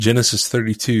Genesis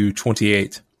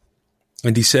 32:28.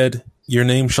 And he said, "Your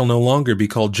name shall no longer be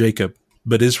called Jacob,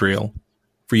 but Israel,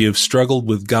 for you have struggled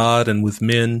with God and with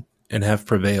men and have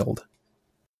prevailed."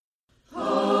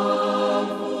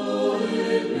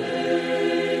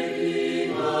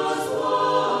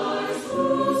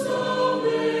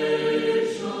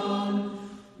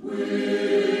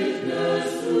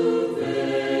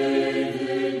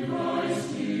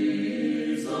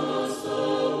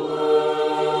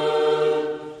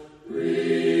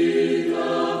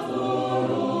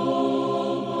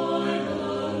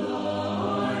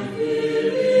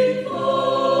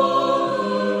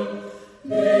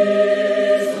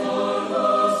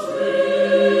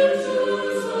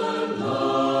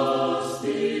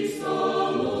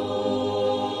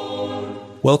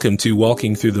 Welcome to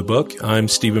Walking Through the Book. I'm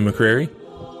Stephen McCrary.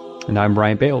 And I'm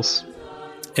Brian Bales.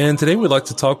 And today we'd like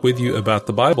to talk with you about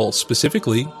the Bible.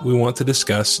 Specifically, we want to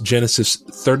discuss Genesis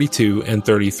 32 and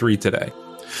 33 today.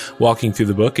 Walking Through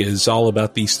the Book is all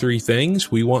about these three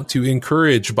things. We want to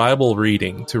encourage Bible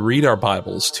reading, to read our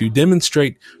Bibles, to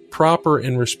demonstrate proper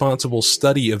and responsible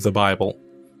study of the Bible.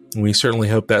 And we certainly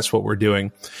hope that's what we're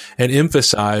doing. And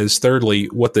emphasize, thirdly,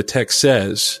 what the text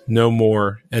says, no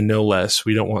more and no less.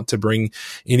 We don't want to bring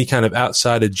any kind of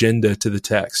outside agenda to the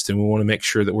text, and we want to make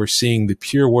sure that we're seeing the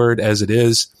pure word as it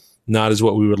is, not as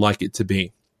what we would like it to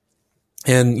be.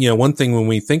 And, one thing when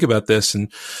we think about this,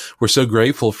 and we're so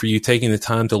grateful for you taking the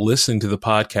time to listen to the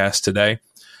podcast today,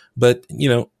 but,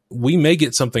 we may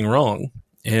get something wrong.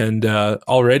 And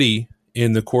already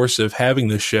in the course of having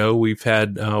this show, we've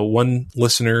had one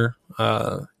listener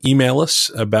email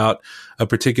us about a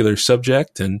particular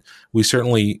subject, and we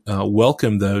certainly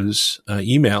welcome those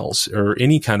emails or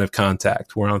any kind of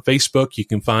contact. We're on Facebook. You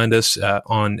can find us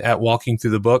at Walking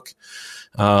Through the Book,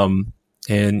 and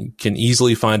can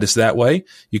easily find us that way.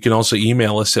 You can also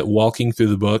email us at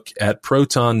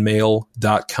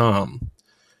walkingthroughthebook@protonmail.com.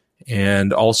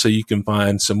 And also you can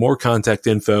find some more contact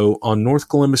info on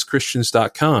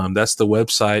northcolumbuschristians.com. That's the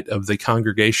website of the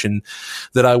congregation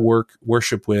that I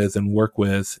worship with and work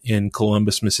with in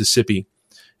Columbus, Mississippi.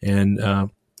 And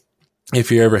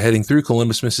if you're ever heading through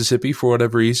Columbus, Mississippi, for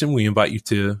whatever reason, we invite you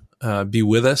to be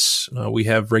with us. We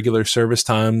have regular service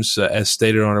times as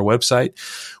stated on our website.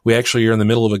 We actually are in the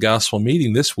middle of a gospel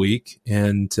meeting this week,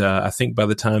 and I think by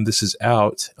the time this is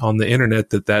out on the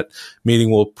internet that meeting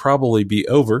will probably be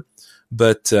over.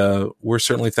 But we're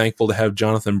certainly thankful to have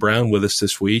Jonathan Brown with us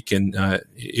this week. And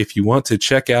if you want to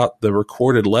check out the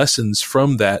recorded lessons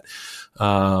from that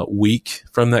week,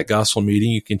 from that gospel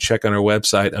meeting, you can check on our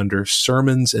website under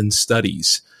Sermons and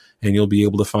Studies, and you'll be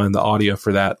able to find the audio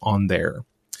for that on there.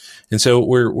 And so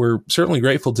we're certainly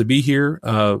grateful to be here.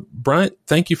 Bryant,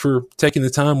 thank you for taking the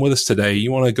time with us today.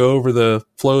 You want to go over the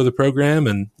flow of the program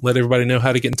and let everybody know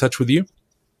how to get in touch with you?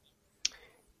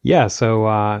 Yeah, so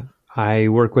I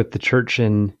work with the church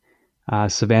in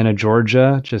Savannah,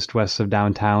 Georgia, just west of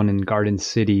downtown in Garden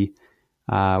City.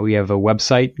 We have a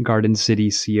website,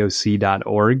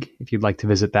 gardencitycoc.org, if you'd like to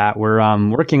visit that. We're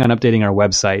working on updating our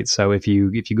website, so if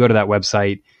you go to that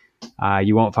website,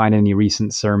 you won't find any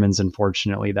recent sermons.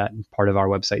 Unfortunately, that part of our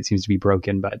website seems to be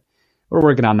broken, but we're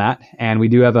working on that. And we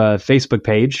do have a Facebook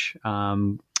page.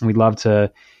 We'd love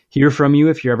to hear from you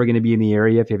if you're ever going to be in the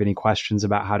area. If you have any questions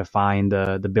about how to find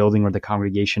the building where the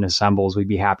congregation assembles, we'd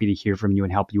be happy to hear from you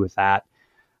and help you with that.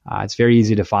 It's very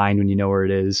easy to find when you know where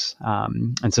it is.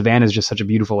 And Savannah is just such a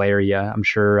beautiful area. I'm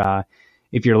sure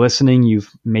if you're listening, you've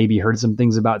maybe heard some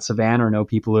things about Savannah or know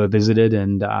people who have visited,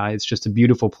 and it's just a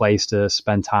beautiful place to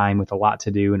spend time with a lot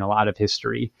to do and a lot of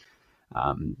history.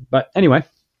 But anyway,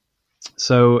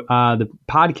 so the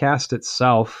podcast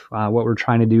itself, what we're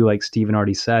trying to do, like Stephen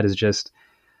already said, is just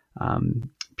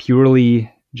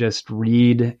purely just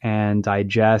read and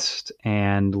digest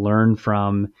and learn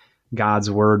from God's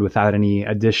word without any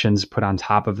additions put on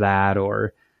top of that,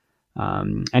 or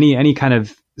any kind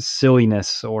of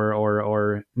silliness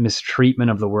or mistreatment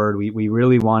of the word. We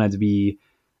really wanted to be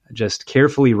just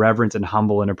carefully reverent and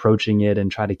humble in approaching it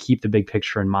and try to keep the big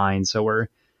picture in mind. So we're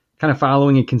kind of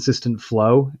following a consistent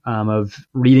flow of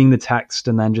reading the text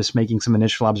and then just making some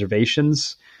initial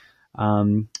observations,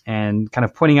 and kind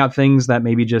of pointing out things that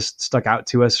maybe just stuck out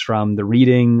to us from the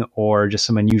reading, or just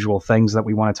some unusual things that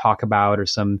we want to talk about, or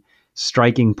some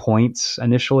striking points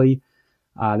initially.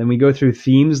 Then we go through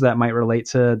themes that might relate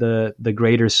to the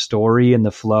greater story and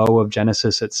the flow of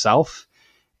Genesis itself,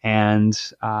 and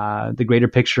the greater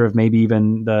picture of maybe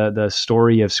even the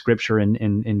story of Scripture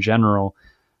in general.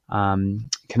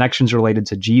 Connections related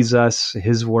to Jesus,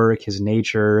 his work, his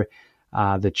nature,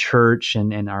 the church,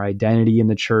 and our identity in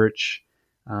the church.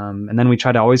 And then we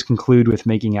try to always conclude with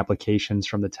making applications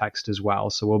from the text as well.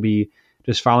 So we'll be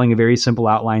just following a very simple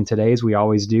outline today, as we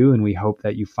always do, and we hope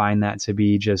that you find that to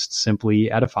be just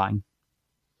simply edifying.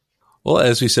 Well,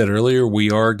 as we said earlier, we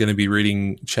are going to be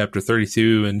reading chapter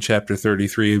 32 and chapter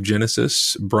 33 of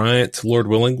Genesis. Bryant, Lord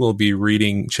willing, will be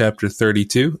reading chapter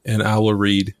 32, and I will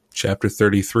read chapter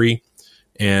 33.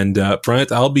 And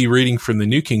Bryant, I'll be reading from the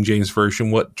New King James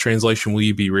Version. What translation will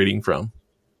you be reading from?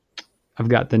 I've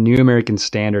got the New American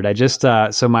Standard. I just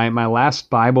so my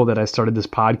last Bible that I started this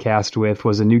podcast with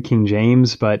was a New King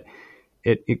James, but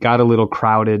it got a little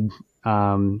crowded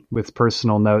with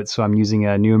personal notes, so I'm using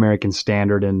a New American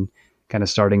Standard and kind of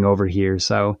starting over here.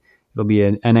 So it'll be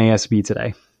an NASB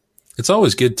today. It's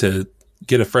always good to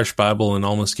get a fresh Bible and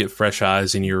almost get fresh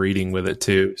eyes in your reading with it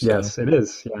too. So. Yes, it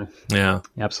is. Yeah,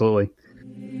 absolutely.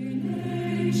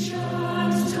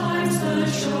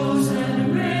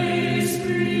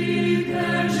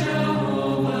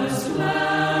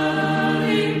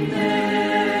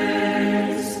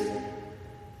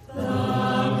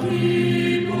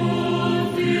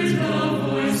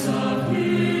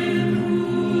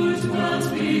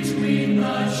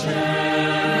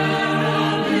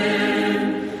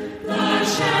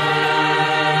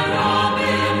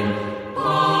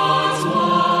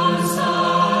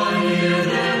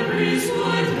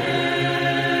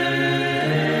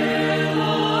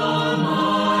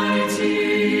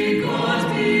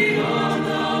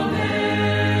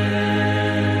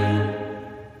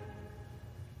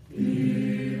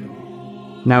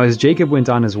 Now as Jacob went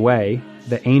on his way,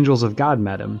 the angels of God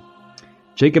met him.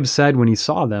 Jacob said when he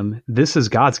saw them, "This is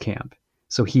God's camp."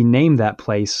 So he named that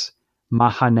place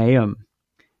Mahanaim.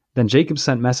 Then Jacob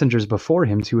sent messengers before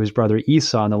him to his brother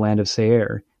Esau in the land of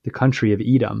Seir, the country of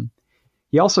Edom.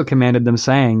 He also commanded them,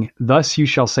 saying, "Thus you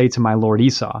shall say to my lord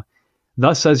Esau,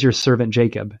 Thus says your servant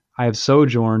Jacob, I have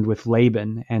sojourned with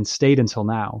Laban and stayed until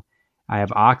now. I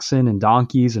have oxen and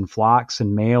donkeys and flocks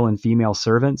and male and female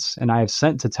servants, and I have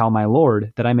sent to tell my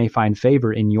lord that I may find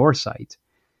favor in your sight."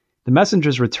 The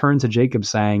messengers returned to Jacob,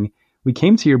 saying, "We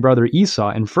came to your brother Esau,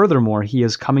 and furthermore he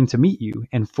is coming to meet you,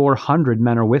 and 400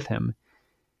 men are with him."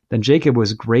 Then Jacob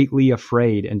was greatly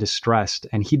afraid and distressed,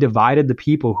 and he divided the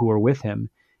people who were with him,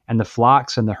 and the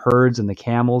flocks and the herds and the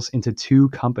camels into 2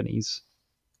 companies.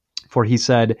 For he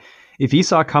said, "If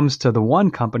Esau comes to the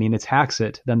one company and attacks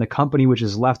it, then the company which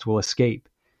is left will escape."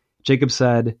 Jacob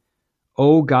said,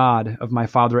 "O God of my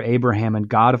father Abraham and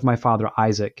God of my father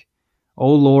Isaac,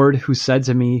 O Lord, who said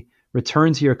to me,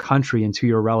 'Return to your country and to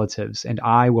your relatives, and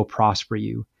I will prosper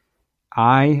you.'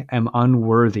 I am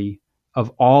unworthy of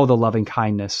all the loving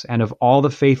kindness and of all the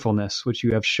faithfulness which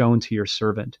you have shown to your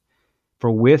servant.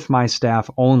 For with my staff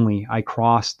only I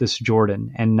crossed this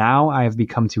Jordan, and now I have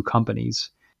become 2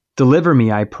 companies. Deliver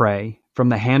me, I pray, from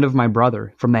the hand of my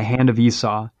brother, from the hand of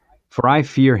Esau, for I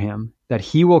fear him, that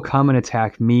he will come and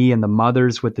attack me and the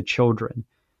mothers with the children.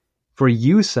 For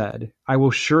you said, I will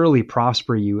surely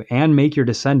prosper you and make your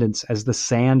descendants as the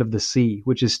sand of the sea,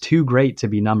 which is too great to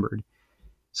be numbered."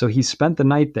 So he spent the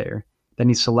night there. Then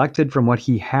he selected from what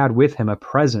he had with him a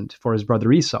present for his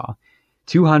brother Esau,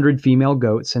 200 female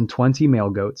goats and 20 male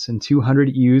goats, and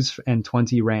 200 ewes and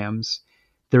 20 rams,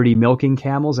 30 milking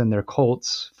camels and their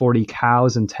colts, 40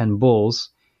 cows and 10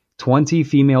 bulls, 20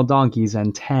 female donkeys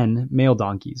and 10 male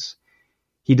donkeys.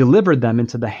 He delivered them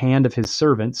into the hand of his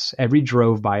servants, every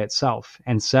drove by itself,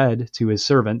 and said to his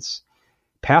servants,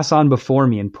 "Pass on before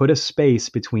me and put a space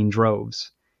between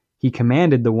droves." He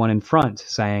commanded the one in front,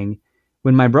 saying,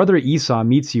 "When my brother Esau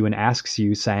meets you and asks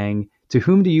you, saying, 'To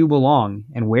whom do you belong,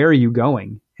 and where are you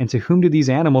going, and to whom do these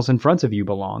animals in front of you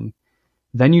belong?'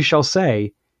 Then you shall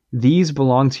say, 'These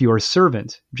belong to your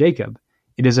servant, Jacob.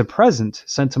 It is a present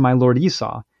sent to my lord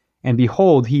Esau, and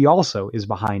behold, he also is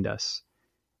behind us.'"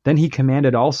 Then he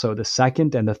commanded also the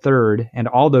second and the third, and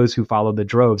all those who followed the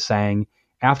drove, saying,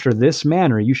 "After this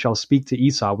manner you shall speak to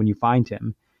Esau when you find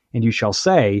him, and you shall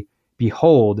say,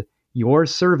 'Behold, your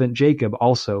servant Jacob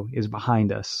also is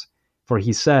behind us.' For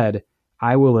he said,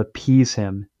 'I will appease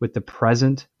him with the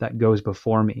present that goes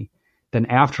before me. Then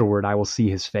afterward I will see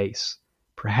his face.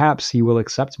 Perhaps he will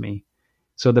accept me.'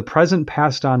 So the present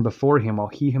passed on before him while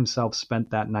he himself spent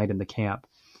that night in the camp.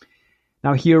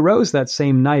 Now he arose that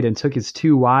same night and took his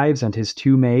 2 wives and his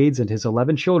 2 maids and his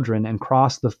 11 children and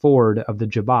crossed the ford of the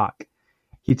Jabbok.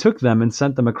 He took them and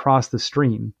sent them across the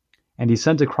stream, and he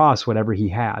sent across whatever he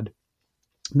had.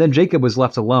 Then Jacob was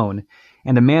left alone,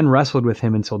 and a man wrestled with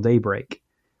him until daybreak.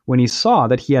 When he saw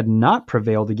that he had not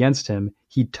prevailed against him,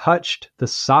 he touched the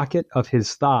socket of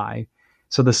his thigh.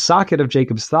 So the socket of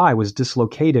Jacob's thigh was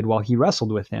dislocated while he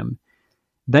wrestled with him.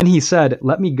 Then he said,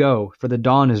 "Let me go, for the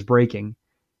dawn is breaking."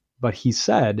 But he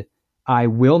said, "I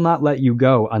will not let you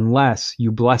go unless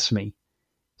you bless me."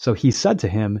 So he said to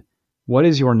him, "What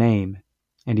is your name?"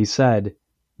 And he said,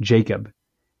 "Jacob."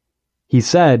 He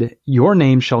said, "Your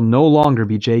name shall no longer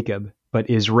be Jacob, but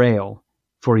Israel,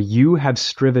 for you have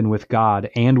striven with God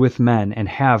and with men and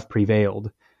have prevailed."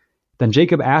 Then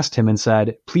Jacob asked him and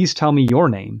said, "Please tell me your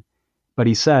name." But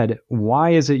he said, "Why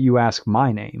is it you ask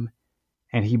my name?"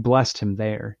 And he blessed him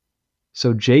there.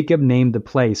 So Jacob named the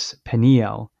place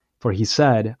Peniel, for he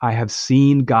said, "I have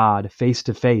seen God face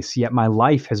to face, yet my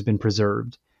life has been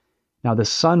preserved." Now the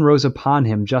sun rose upon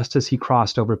him just as he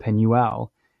crossed over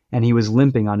Penuel, and he was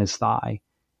limping on his thigh.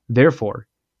 Therefore,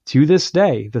 to this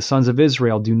day, the sons of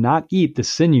Israel do not eat the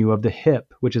sinew of the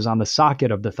hip, which is on the socket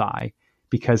of the thigh,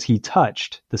 because he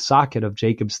touched the socket of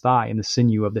Jacob's thigh and the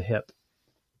sinew of the hip.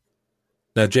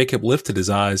 Now Jacob lifted his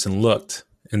eyes and looked,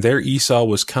 and there Esau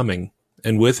was coming,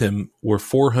 and with him were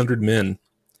 400 men.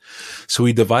 So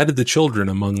he divided the children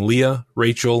among Leah,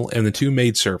 Rachel, and the 2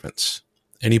 maidservants.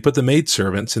 And he put the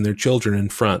maidservants and their children in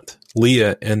front,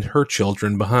 Leah and her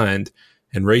children behind,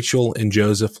 and Rachel and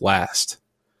Joseph last.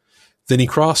 Then he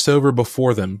crossed over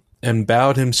before them, and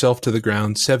bowed himself to the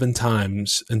ground 7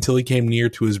 times, until he came near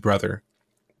to his brother.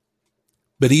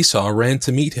 But Esau ran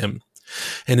to meet him,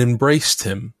 and embraced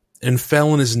him, and fell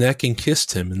on his neck and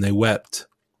kissed him, and they wept.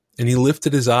 And he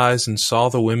lifted his eyes and saw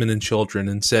the women and children,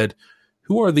 and said,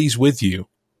 "Who are these with you?"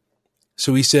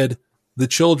 So he said, "The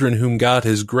children whom God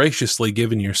has graciously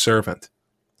given your servant."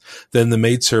 Then the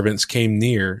maidservants came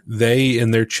near, they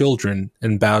and their children,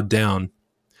 and bowed down.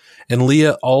 And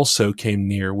Leah also came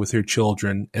near with her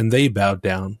children, and they bowed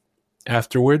down.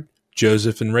 Afterward,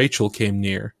 Joseph and Rachel came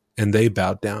near, and they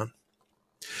bowed down.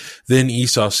 Then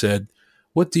Esau said,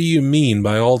 "What do you mean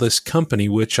by all this company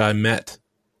which I met?"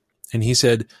 And he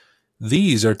said,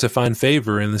 "These are to find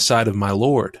favor in the sight of my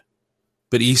Lord."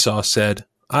 But Esau said,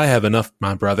 "I have enough,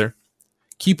 my brother.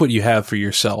 Keep what you have for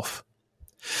yourself."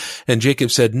 And Jacob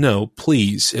said, "No,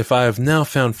 please, if I have now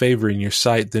found favor in your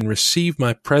sight, then receive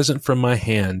my present from my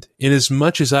hand,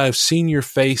 inasmuch as I have seen your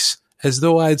face as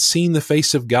though I had seen the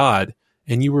face of God,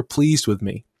 and you were pleased with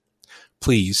me.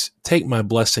 Please take my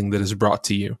blessing that is brought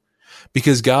to you,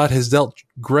 because God has dealt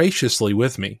graciously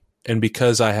with me, and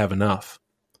because I have enough."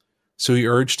 So he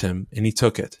urged him, and he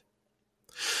took it.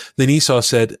 Then Esau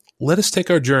said, "Let us take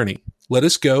our journey. Let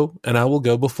us go, and I will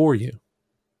go before you."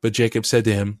 But Jacob said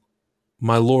to him,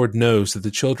 "My Lord knows that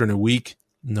the children are weak,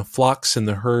 and the flocks and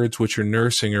the herds which are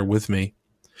nursing are with me.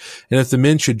 And if the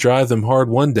men should drive them hard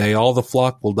one day, all the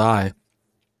flock will die.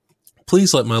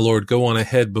 Please let my Lord go on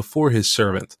ahead before his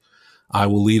servant. I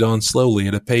will lead on slowly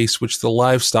at a pace which the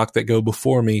livestock that go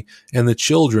before me and the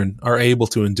children are able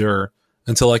to endure,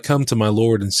 until I come to my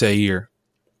Lord in Seir."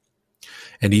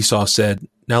 And Esau said,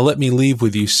 "Now let me leave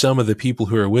with you some of the people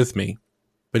who are with me."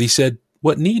 But he said,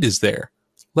 "What need is there?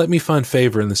 Let me find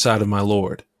favor in the sight of my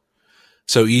Lord."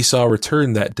 So Esau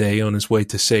returned that day on his way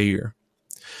to Seir.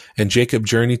 And Jacob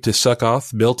journeyed to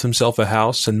Succoth, built himself a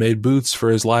house, and made booths for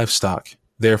his livestock.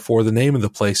 Therefore the name of the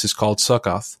place is called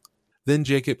Succoth. Then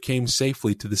Jacob came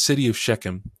safely to the city of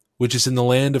Shechem, which is in the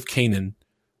land of Canaan,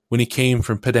 when he came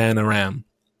from Padan Aram,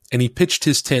 and he pitched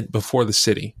his tent before the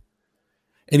city.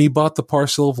 And he bought the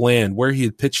parcel of land where he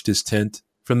had pitched his tent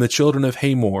from the children of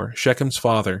Hamor, Shechem's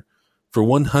father, for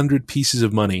 100 pieces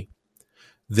of money.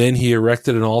 Then he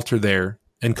erected an altar there,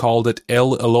 and called it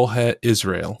El Elohe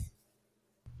Israel.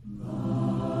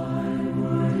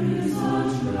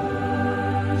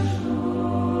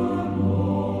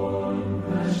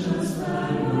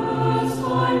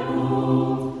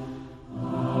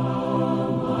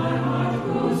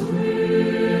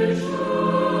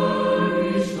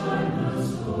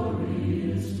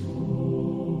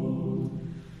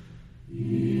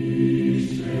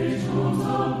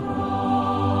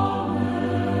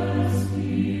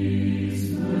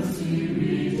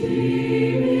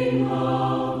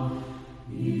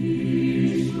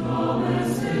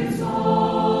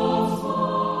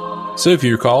 So if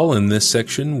you recall, in this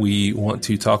section, we want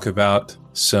to talk about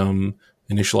some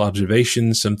initial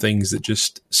observations, some things that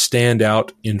just stand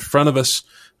out in front of us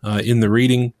in the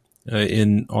reading,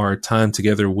 in our time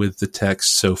together with the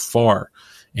text so far.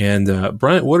 And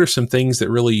Bryant, what are some things that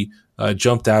really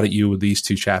jumped out at you with these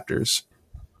 2 chapters?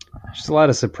 Just a lot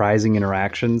of surprising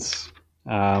interactions.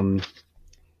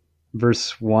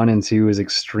 Verse 1 and 2 is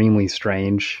extremely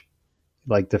strange,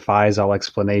 like defies all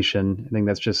explanation. I think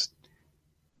that's just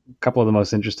a couple of the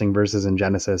most interesting verses in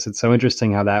Genesis. It's so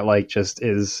interesting how that just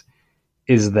is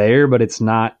there, but it's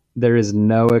not, there is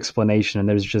no explanation, and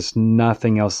there's just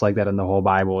nothing else like that in the whole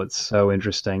Bible. It's so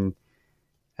interesting.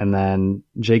 And then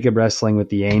Jacob wrestling with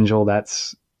the angel,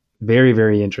 that's very,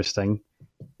 very interesting.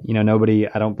 I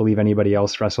don't believe anybody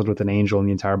else wrestled with an angel in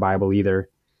the entire Bible either.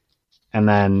 And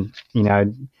then,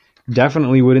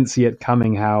 definitely wouldn't see it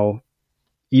coming how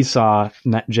Esau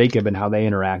met Jacob and how they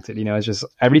interacted. It's just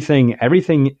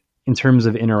everything in terms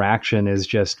of interaction is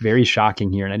just very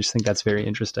shocking here. And I just think that's very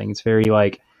interesting. It's very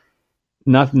like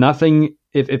nothing.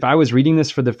 If I was reading this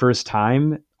for the first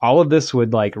time, all of this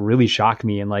would like really shock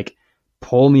me and like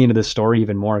pull me into the story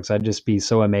even more, because I'd just be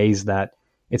so amazed that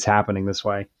it's happening this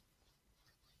way.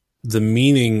 The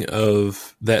meaning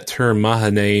of that term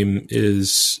Mahanaim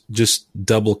is just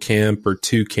double camp or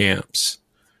two camps.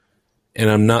 And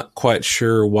I'm not quite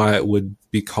sure why it would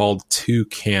be called two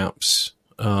camps.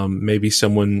 Maybe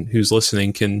someone who's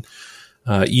listening can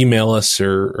email us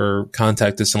or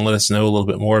contact us and let us know a little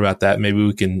bit more about that. Maybe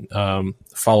we can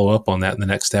follow up on that in the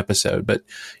next episode. But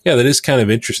yeah, that is kind of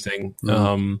interesting.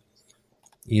 Mm-hmm.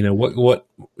 What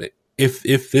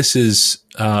if this is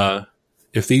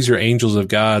if these are angels of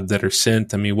God that are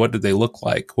sent? I mean, what did they look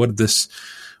like? What did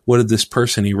this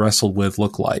person he wrestled with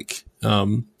look like?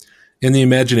 And the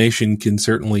imagination can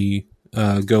certainly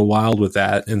go wild with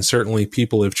that. And certainly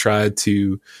people have tried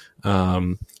to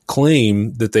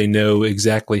claim that they know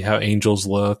exactly how angels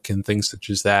look and things such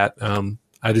as that.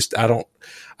 I don't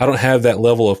have that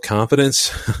level of confidence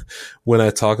when I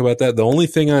talk about that. The only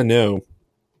thing I know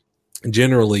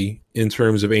generally in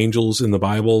terms of angels in the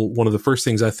Bible, one of the first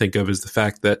things I think of is the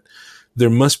fact that there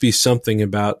must be something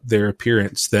about their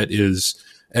appearance that is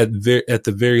at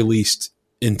the very least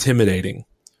intimidating.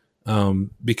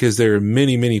 Because there are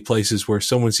many, many places where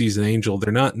someone sees an angel,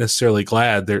 they're not necessarily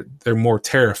glad, they're more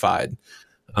terrified.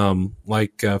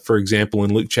 For example,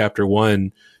 in Luke chapter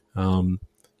 1,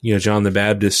 John the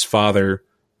Baptist's father,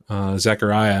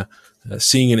 Zechariah,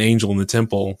 seeing an angel in the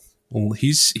temple, well,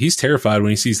 he's terrified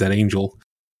when he sees that angel.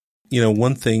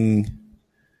 One thing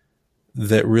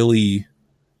that really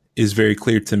is very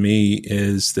clear to me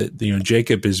is that,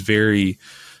 Jacob is very,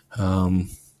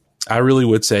 I really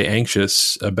would say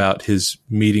anxious about his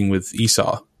meeting with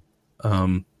Esau.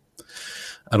 I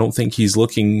don't think he's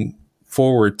looking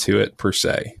forward to it per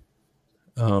se.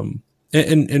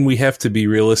 And we have to be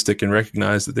realistic and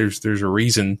recognize that there's a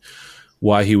reason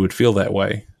why he would feel that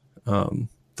way.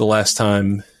 The last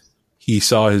time he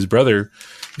saw his brother,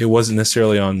 it wasn't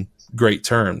necessarily on great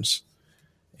terms.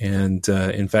 And,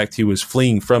 in fact, he was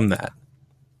fleeing from that.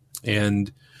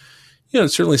 And,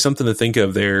 it's certainly something to think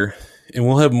of there. And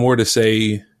we'll have more to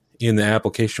say in the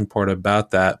application part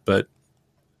about that. But,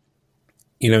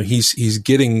 he's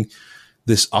getting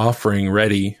this offering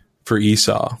ready for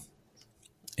Esau.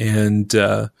 And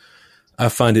I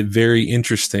find it very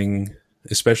interesting,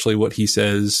 especially what he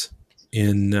says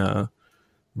in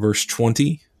verse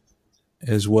 20,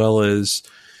 as well as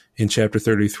in chapter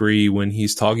 33, when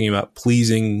he's talking about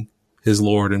pleasing his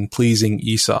Lord and pleasing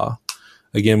Esau.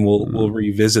 Again, we'll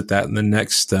revisit that in the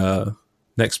next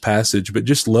passage, but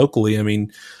just locally, I mean,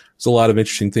 there's a lot of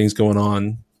interesting things going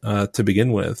on to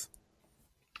begin with.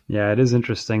 Yeah, it is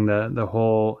interesting, the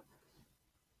whole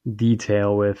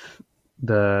detail with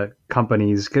the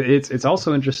companies. It's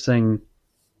also interesting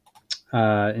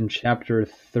in chapter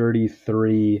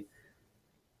 33,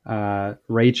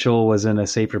 Rachel was in a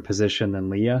safer position than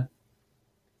Leah.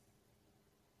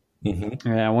 Mm-hmm.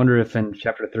 And I wonder if in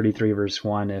chapter 33, verse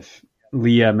 1, if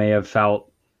Leah may have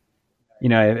felt,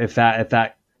 if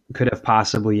that could have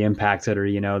possibly impacted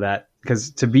her, that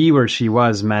because to be where she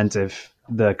was meant if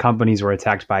the companies were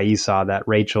attacked by Esau, that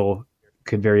Rachel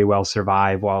could very well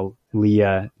survive while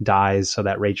Leah dies so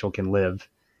that Rachel can live.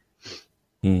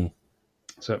 Mm.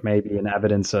 So it may be an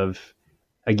evidence of,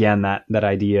 again, that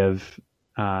idea of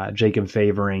Jacob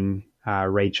favoring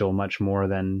Rachel much more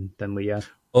than Leah.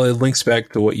 Well, it links back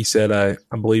to what you said, I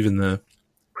believe, in the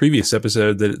previous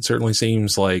episode, that it certainly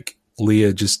seems like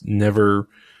Leah just never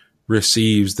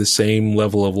receives the same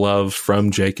level of love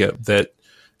from Jacob that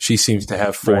she seems to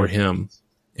have for him.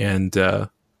 And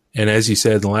as you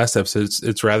said in the last episode,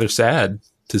 it's rather sad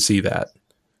to see that.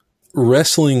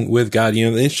 Wrestling with God, the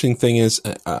interesting thing is,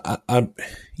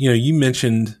 you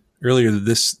mentioned earlier that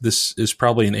this is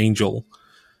probably an angel.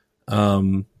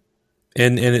 And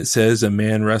it says a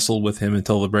man wrestled with him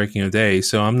until the breaking of day.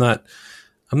 So I'm not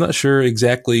sure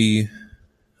exactly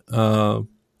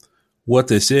what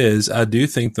this is. I do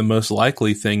think the most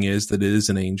likely thing is that it is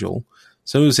an angel.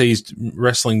 Some people say he's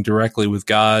wrestling directly with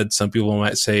God. Some people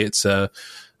might say it's a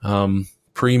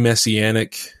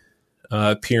pre-messianic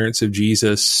appearance of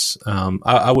Jesus.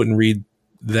 I wouldn't read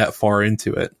that far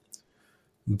into it,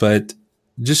 but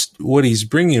just what he's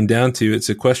bringing him down to, it's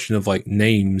a question of like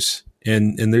names.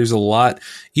 And there's a lot,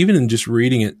 even in just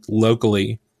reading it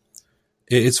locally,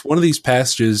 it's one of these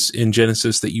passages in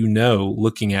Genesis that,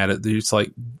 looking at it, it's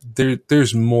like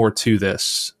there's more to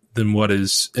this than what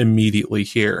is immediately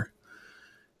here.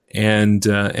 and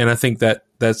I think that's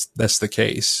the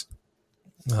case.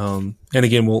 And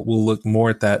again, we'll look more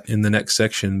at that in the next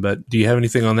section. But do you have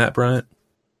anything on that, Bryant?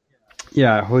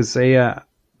 Yeah, Hosea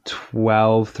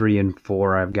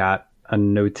 12:3-4. I've got a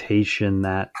notation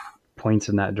that points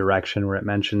in that direction where it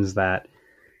mentions that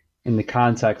in the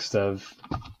context of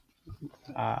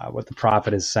what the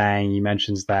prophet is saying, he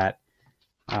mentions that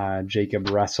Jacob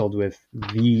wrestled with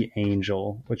the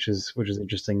angel, which is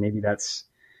interesting. Maybe that's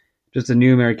just a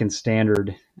New American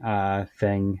Standard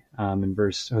thing. In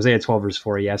Hosea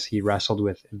 12:4, yes, he wrestled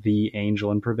with the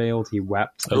angel and prevailed. He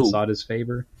wept and sought his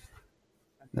favor.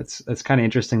 That's kind of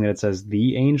interesting that it says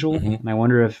the angel, and I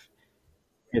wonder if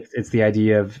it's the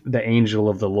idea of the angel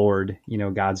of the Lord,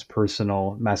 God's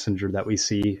personal messenger that we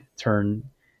see turn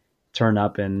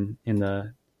up in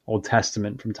the Old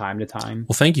Testament from time to time.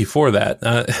 Well, thank you for that.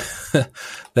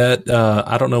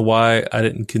 I don't know why I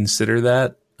didn't consider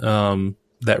that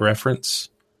reference.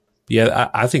 Yeah,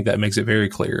 I think that makes it very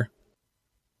clear.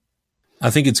 I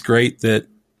think it's great that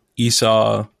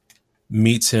Esau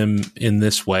meets him in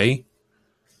this way,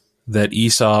 that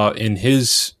Esau, in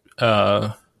his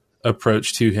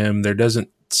approach to him, there doesn't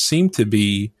seem to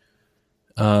be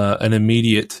an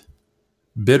immediate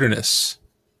bitterness,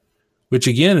 which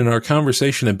again, in our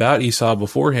conversation about Esau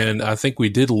beforehand, I think we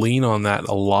did lean on that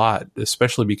a lot,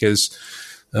 especially because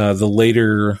the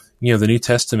later, the New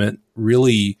Testament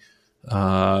really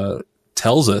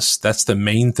tells us that's the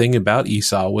main thing about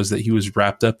Esau, was that he was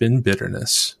wrapped up in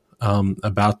bitterness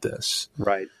about this.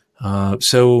 Right.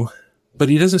 But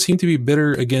he doesn't seem to be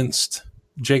bitter against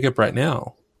Jacob right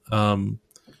now.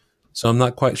 So I'm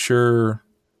not quite sure,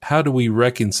 how do we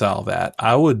reconcile that?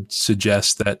 I would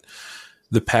suggest that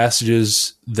the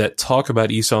passages that talk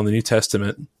about Esau in the New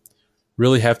Testament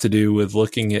really have to do with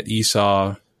looking at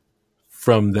Esau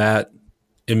from that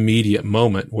immediate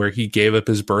moment where he gave up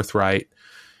his birthright.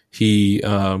 He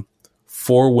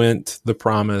forewent the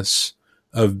promise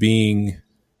of being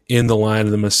in the line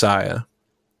of the Messiah.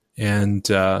 And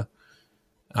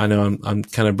I know I'm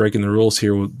kind of breaking the rules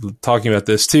here with talking about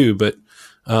this too, but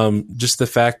just the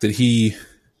fact that he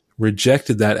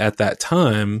rejected that at that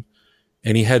time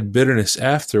and he had bitterness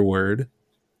afterward,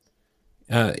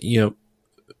 maybe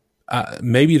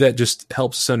that just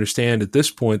helps us understand at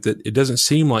this point that it doesn't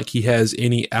seem like he has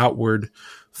any outward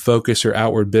focus or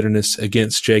outward bitterness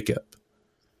against Jacob.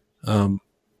 And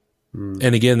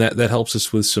again, that helps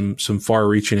us with some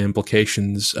far-reaching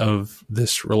implications of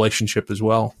this relationship as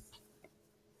well.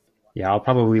 Yeah, I'll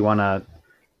probably want to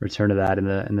return to that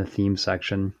in the theme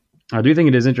section. I do think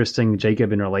it is interesting,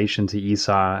 Jacob in relation to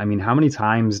Esau. I mean, how many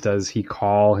times does he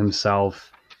call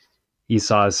himself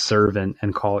Esau's servant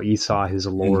and call Esau his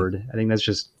Lord? I think that's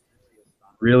just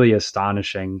really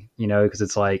astonishing, because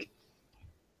it's like,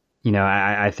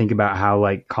 I think about how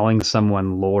like calling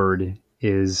someone Lord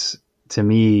is, to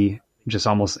me, just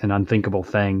almost an unthinkable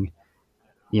thing,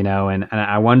 and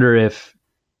I wonder if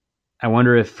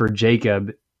for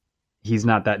Jacob, he's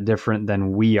not that different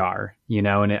than we are, and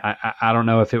I don't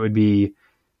know if it would be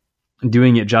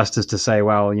doing it justice to say,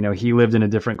 well, he lived in a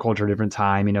different culture, different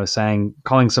time,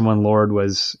 calling someone Lord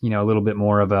was, a little bit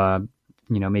more of a,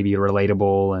 maybe a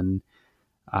relatable and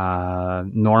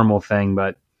normal thing,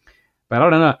 but I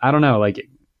don't know, like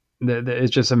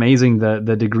it's just amazing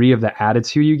the degree of the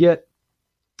attitude you get.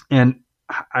 And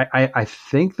I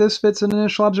think this fits in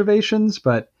initial observations,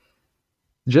 but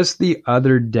just the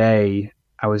other day,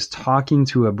 I was talking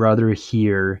to a brother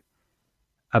here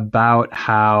about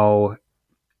how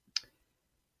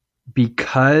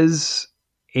because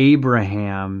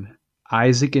Abraham,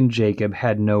 Isaac, and Jacob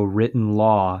had no written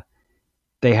law,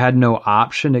 they had no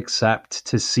option except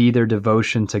to see their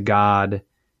devotion to God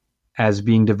as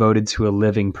being devoted to a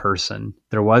living person.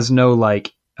 There was no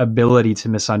ability to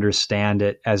misunderstand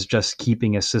it as just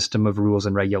keeping a system of rules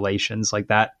and regulations. Like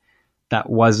that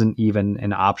wasn't even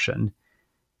an option.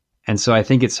 And so I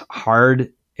think it's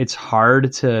hard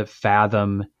to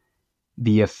fathom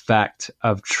the effect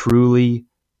of truly,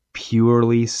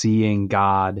 purely seeing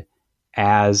God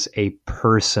as a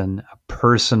person, a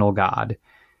personal God.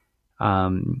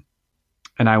 And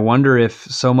I wonder if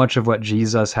so much of what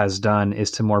Jesus has done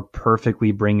is to more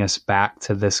perfectly bring us back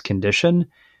to this condition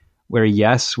where,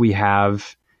 yes, we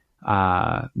have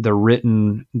the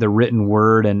written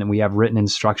word and we have written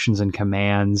instructions and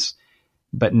commands,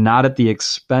 but not at the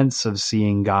expense of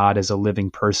seeing God as a living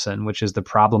person, which is the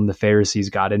problem the Pharisees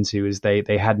got into, is they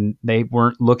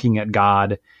weren't looking at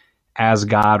God as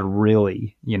God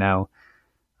really,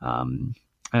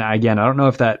 and again, I don't know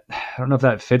if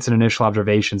that fits in initial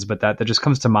observations, but that just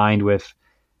comes to mind with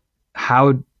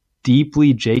how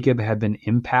deeply Jacob had been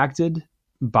impacted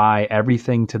by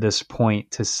everything to this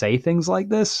point to say things like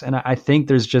this. And I think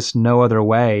there's just no other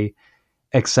way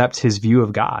except his view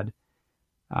of God.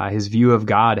 His view of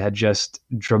God had just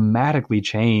dramatically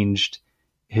changed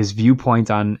his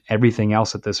viewpoint on everything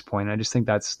else at this point. I just think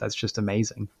that's just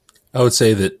amazing. I would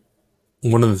say that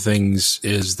one of the things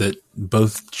is that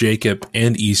both Jacob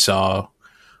and Esau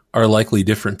are likely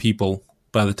different people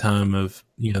by the time of,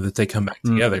 that they come back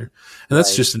together. And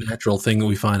that's just a natural thing that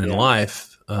we find in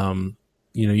life.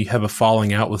 You have a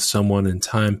falling out with someone and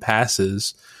time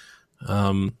passes.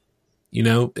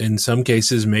 In some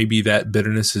cases, maybe that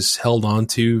bitterness is held on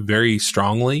to very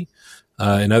strongly.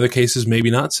 In other cases,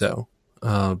 maybe not so.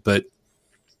 But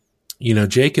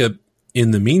Jacob,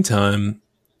 in the meantime,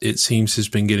 it seems has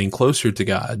been getting closer to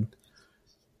God.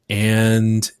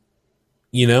 And,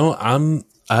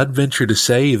 I'd venture to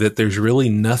say that there's really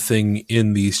nothing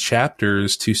in these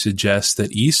chapters to suggest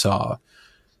that Esau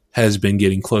has been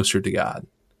getting closer to God.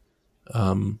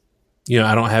 I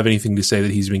don't have anything to say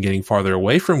that he's been getting farther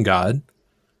away from God,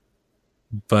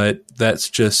 but that's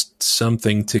just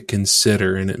something to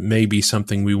consider, and it may be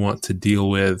something we want to deal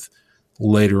with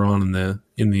later on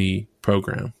in the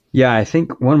program. Yeah, I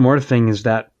think one more thing is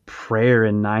that prayer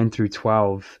in 9 through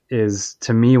 12 is,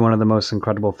 to me, one of the most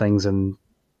incredible things in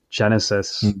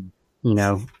Genesis.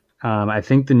 I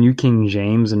think the New King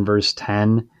James in verse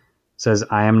 10 says,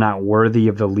 "I am not worthy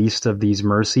of the least of these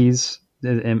mercies."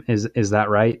 Is that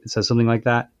right? It says something like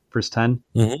that, verse 10?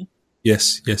 Mm-hmm.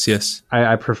 Yes.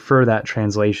 I prefer that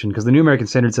translation because the New American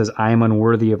Standard says, "I am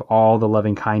unworthy of all the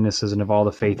loving kindnesses and of all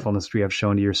the faithfulness you have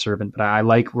shown to your servant." But I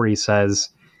like where he says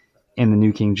in the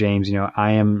New King James,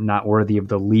 "I am not worthy of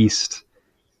the least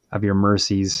of your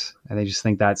mercies." And I just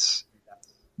think that's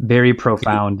very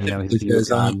profound. His view of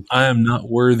God. I am not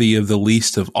worthy of the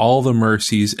least of all the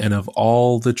mercies and of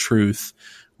all the truth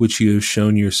which you have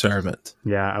shown your servant.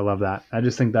 Yeah, I love that. I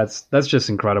just think that's just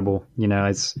incredible.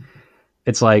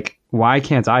 It's like, why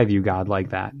can't I view God like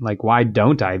that? Like, why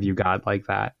don't I view God like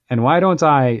that? And why don't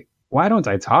I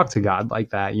talk to God like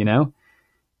that?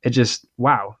 It just,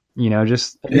 wow.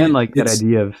 Just, and then that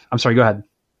idea of, I'm sorry, go ahead.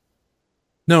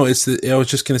 No, I was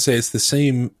just going to say, it's the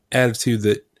same attitude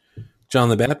that John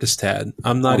the Baptist had.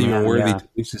 I'm not even worthy to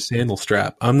use the sandal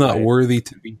strap. I'm not worthy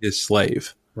to be his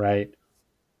slave. Right.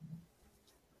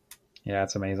 Yeah,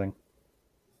 it's amazing.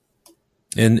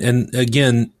 And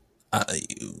again,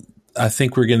 I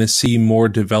think we're going to see more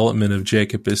development of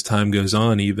Jacob as time goes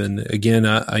on. Even again,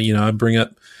 I bring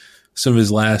up some of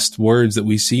his last words that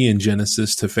we see in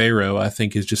Genesis to Pharaoh. I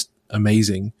think is just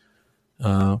amazing.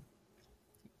 And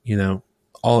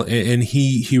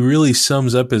he really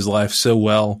sums up his life so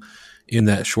well in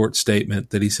that short statement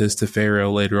that he says to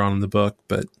Pharaoh later on in the book.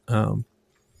 But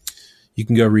you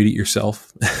can go read it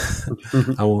yourself.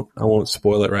 I won't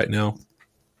spoil it right now.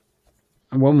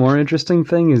 One more interesting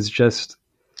thing is just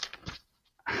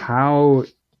how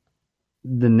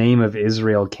the name of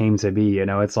Israel came to be.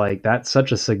 It's like, that's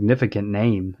such a significant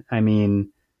name. I mean,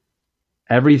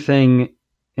 everything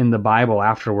in the Bible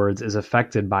afterwards is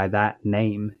affected by that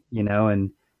name,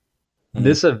 and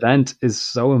this event is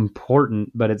so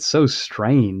important, but it's so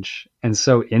strange and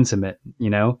so intimate,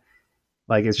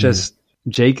 like it's just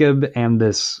Jacob and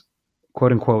this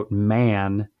quote unquote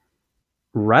man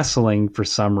wrestling for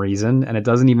some reason. And it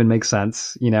doesn't even make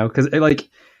sense, because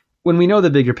when we know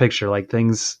the bigger picture,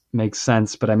 things make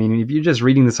sense. But I mean, if you're just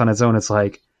reading this on its own, it's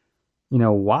like,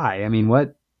 why? I mean,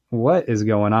 what is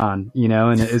going on?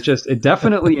 And it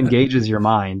definitely engages your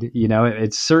mind.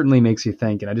 It certainly makes you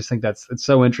think. And I just think it's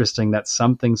so interesting that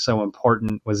something so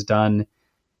important was done.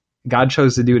 God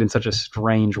chose to do it in such a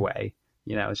strange way.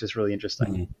 It's just really interesting.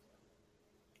 Mm-hmm.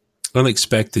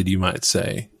 Unexpected, you might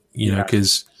say,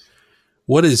 because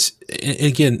what is,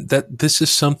 again, that this is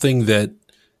something that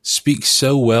speaks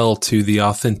so well to the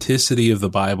authenticity of the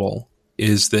Bible,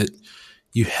 is that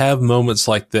you have moments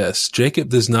like this. Jacob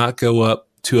does not go up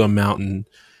to a mountain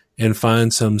and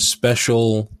find some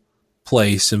special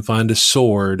place and find a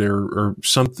sword or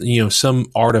something, some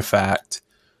artifact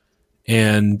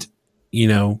and,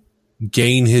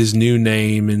 gain his new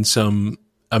name in some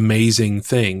amazing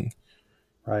thing.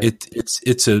 Right.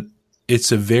 It's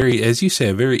a very, as you say,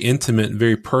 a very intimate,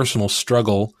 very personal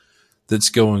struggle that's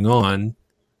going on.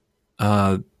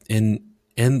 And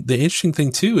the interesting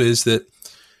thing too is that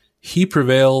he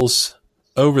prevails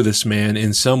over this man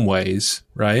in some ways,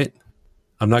 right?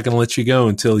 I'm not going to let you go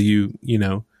until you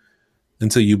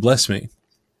bless me.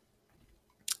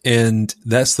 And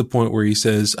that's the point where he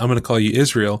says, I'm going to call you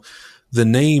Israel. The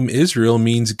name Israel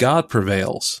means God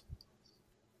prevails.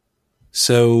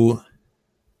 So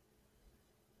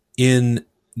in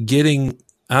getting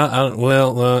I'm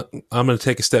going to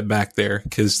take a step back there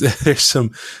because there's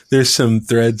some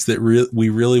threads that we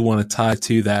really want to tie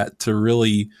to that to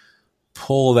really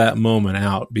pull that moment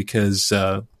out because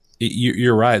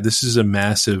you're right. This is a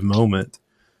massive moment.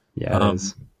 Yeah, it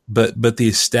is. But the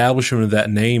establishment of that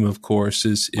name, of course,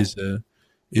 is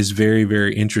very,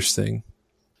 very interesting.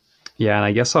 Yeah, and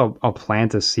I guess I'll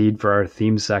plant a seed for our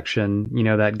theme section. You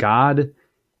know, that God,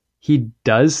 he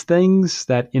does things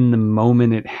that in the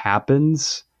moment it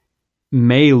happens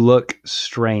may look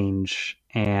strange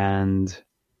and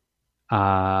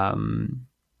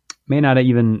may not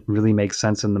even really make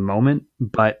sense in the moment,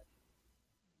 but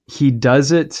he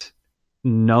does it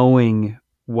knowing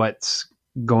what's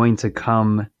going to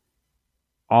come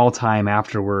all time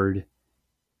afterward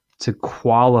to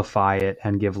qualify it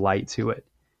and give light to it.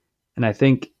 And I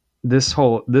think this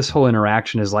whole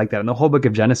interaction is like that. And the whole book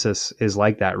of Genesis is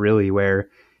like that, really, where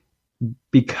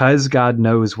because God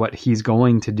knows what he's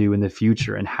going to do in the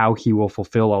future and how he will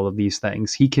fulfill all of these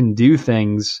things, he can do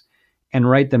things and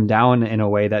write them down in a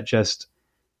way that just,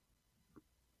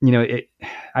 you know,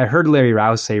 I heard Larry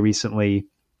Rouse say recently,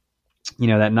 you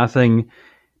know, that nothing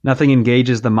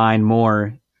engages the mind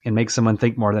more and makes someone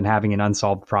think more than having an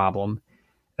unsolved problem.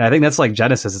 And I think that's like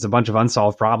Genesis. It's a bunch of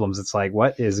unsolved problems. It's like,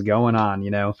 what is going on,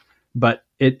 you know? But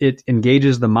it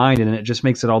engages the mind, and it just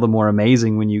makes it all the more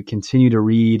amazing when you continue to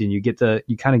read and you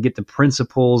kind of get the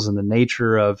principles and the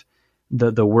nature of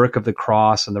the work of the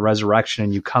cross and the resurrection,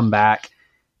 and you come back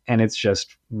and it's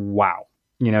just, wow.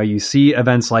 You know, you see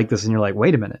events like this and you're like,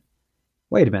 wait a minute.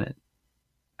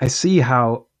 I see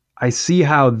how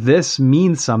this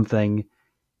means something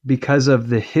because of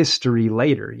the history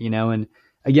later, you know. And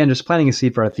again, just planting a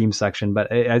seed for our theme section, but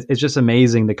it's just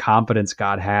amazing the confidence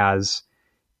God has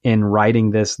in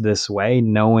writing this way,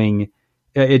 knowing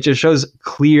it just shows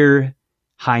clear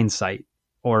hindsight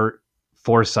or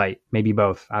foresight, maybe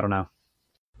both. I don't know.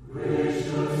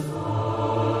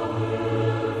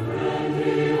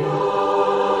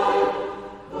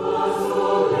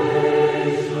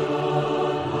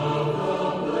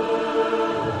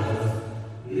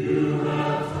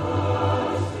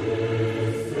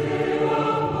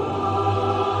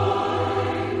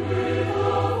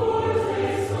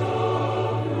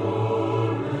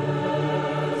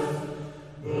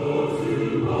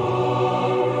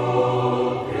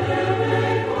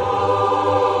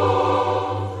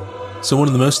 So one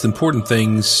of the most important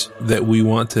things that we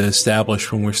want to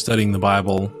establish when we're studying the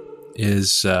Bible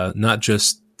is not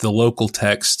just the local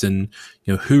text and,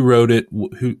 you know, who wrote it,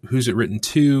 who's it written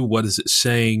to, what is it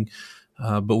saying,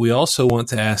 but we also want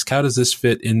to ask, how does this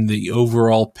fit in the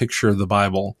overall picture of the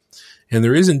Bible? And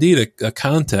there is indeed a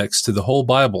context to the whole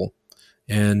Bible,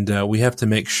 and we have to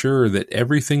make sure that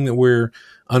everything that we're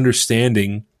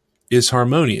understanding is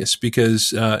harmonious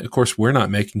because, of course, we're not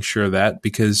making sure of that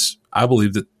because I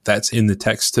believe that that's in the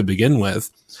text to begin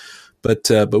with. But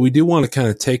we do want to kind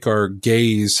of take our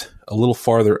gaze a little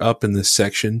farther up in this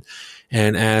section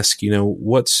and ask, you know,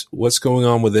 what's going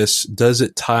on with this? Does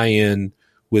it tie in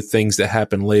with things that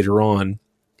happen later on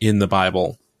in the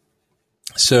Bible?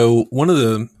 So one of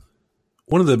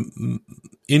the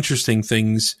interesting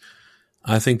things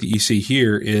I think that you see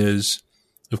here is,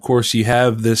 of course, you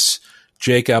have this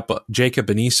Jacob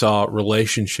and Esau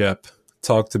relationship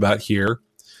talked about here.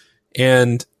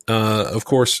 And, of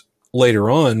course, later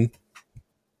on,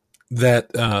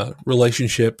 that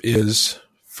relationship is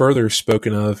further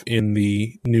spoken of in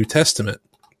the New Testament.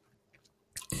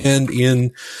 And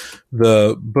in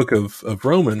the book of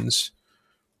Romans,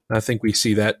 I think we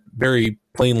see that very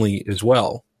plainly as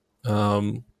well.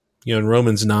 In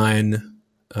Romans 9,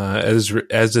 as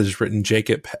is written,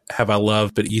 Jacob have I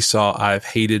loved, but Esau I have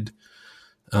hated.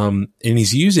 And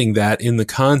he's using that in the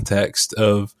context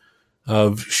of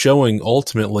showing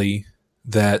ultimately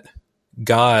that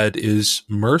God is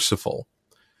merciful,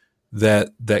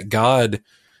 that God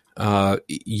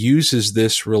uses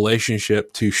this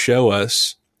relationship to show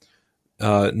us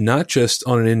not just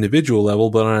on an individual level,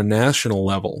 but on a national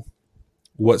level,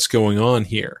 what's going on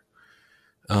here.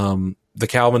 The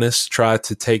Calvinists try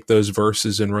to take those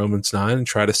verses in Romans 9 and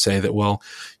try to say that, well,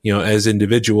 you know, as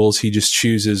individuals, he just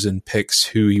chooses and picks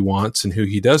who he wants and who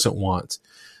he doesn't want.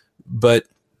 But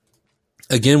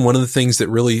again, one of the things that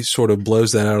really sort of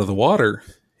blows that out of the water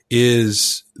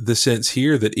is the sense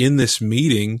here that in this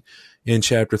meeting in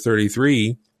chapter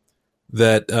 33,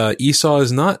 that Esau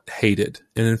is not hated.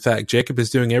 And in fact, Jacob is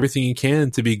doing everything he can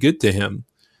to be good to him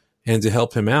and to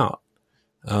help him out.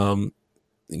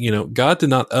 God did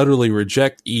not utterly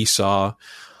reject Esau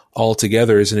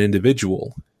altogether as an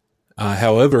individual.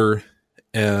 However,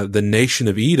 the nation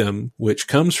of Edom, which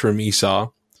comes from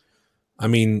Esau, I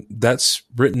mean, that's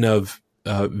written of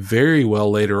very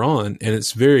well later on, and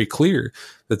it's very clear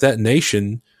that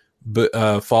nation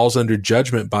falls under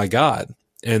judgment by God,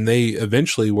 and they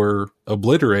eventually were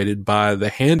obliterated by the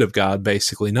hand of God,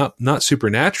 basically, not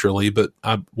supernaturally, but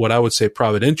what I would say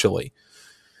providentially,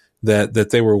 that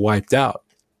they were wiped out.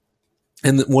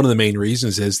 And one of the main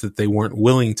reasons is that they weren't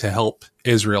willing to help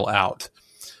Israel out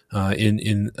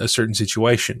in a certain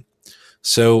situation.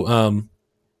 So,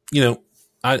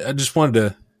 I just wanted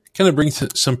to kind of bring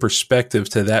some perspective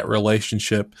to that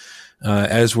relationship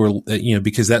as we're,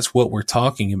 because that's what we're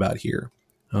talking about here.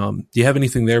 Do you have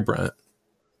anything there, Brent?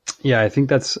 Yeah, I think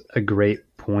that's a great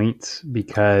point,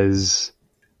 because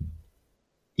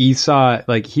Esau,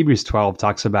 like Hebrews 12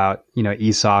 talks about,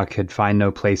 Esau could find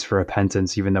no place for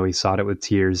repentance, even though he sought it with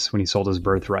tears when he sold his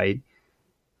birthright.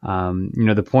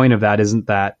 The point of that isn't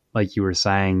that, like you were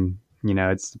saying,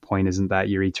 the point isn't that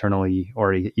you're eternally,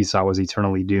 or Esau was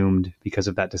eternally doomed because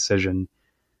of that decision,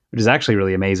 which is actually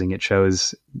really amazing. It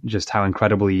shows just how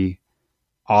incredibly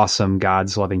awesome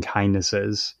God's loving kindness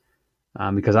is.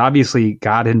 Because obviously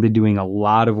God had been doing a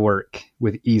lot of work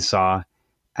with Esau,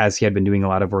 as he had been doing a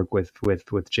lot of work with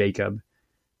Jacob.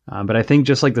 But I think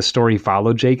just like the story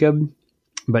followed Jacob,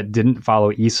 but didn't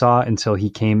follow Esau until he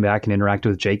came back and interacted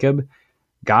with Jacob,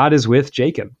 God is with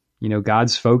Jacob.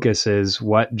 God's focus is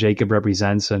what Jacob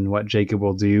represents and what Jacob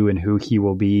will do and who he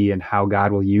will be and how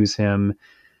God will use him.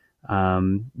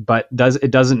 But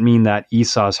it doesn't mean that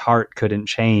Esau's heart couldn't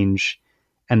change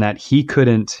and that he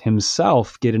couldn't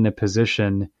himself get in a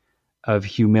position of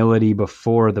humility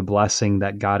before the blessing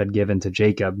that God had given to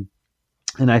Jacob.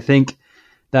 And I think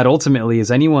that ultimately is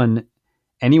anyone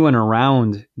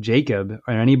around Jacob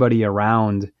or anybody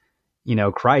around,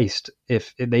 Christ,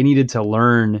 if they needed to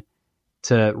learn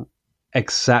to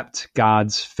accept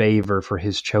God's favor for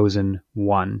his chosen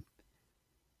one.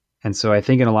 And so I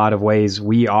think in a lot of ways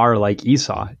we are like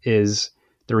Esau. The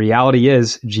reality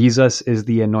is Jesus is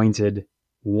the anointed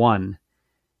one,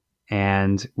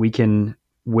 and we can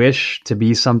wish to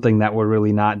be something that we're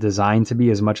really not designed to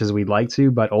be as much as we'd like to,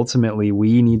 but ultimately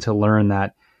we need to learn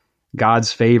that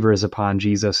God's favor is upon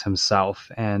Jesus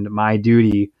himself, and my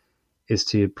duty is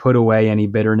to put away any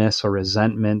bitterness or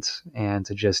resentment and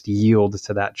to just yield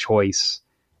to that choice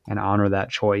and honor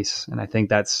that choice. And I think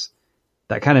that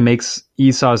kind of makes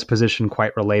Esau's position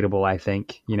quite relatable, I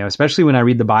think, especially when I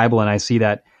read the Bible and I see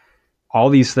that all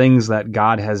these things that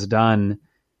God has done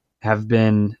have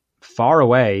been far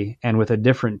away and with a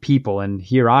different people. And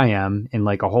here I am in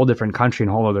like a whole different country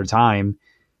and a whole other time.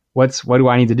 What do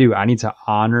I need to do? I need to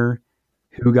honor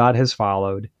who God has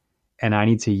followed, and I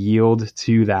need to yield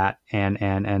to that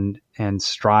and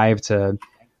strive to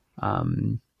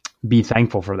be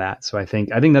thankful for that. So I think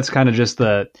that's kind of just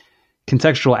the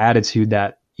contextual attitude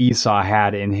that Esau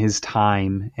had in his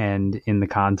time and in the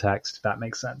context, if that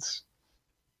makes sense.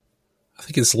 I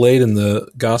think it's late in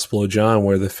the Gospel of John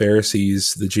where the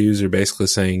Pharisees, the Jews, are basically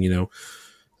saying,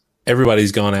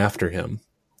 everybody's gone after him.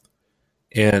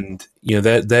 And,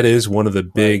 that is one of the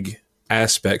big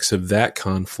aspects of that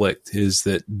conflict, is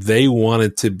that they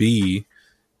wanted to be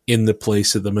in the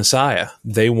place of the Messiah.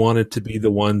 They wanted to be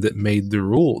the one that made the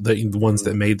rule, the ones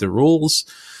that made the rules.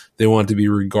 They wanted to be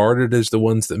regarded as the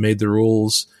ones that made the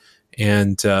rules.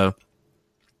 And, of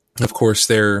course,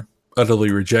 they're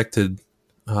utterly rejected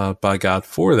by God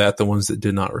for that, the ones that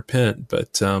did not repent.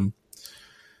 But,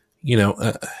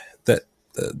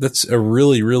 that's a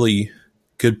really, really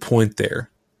good point there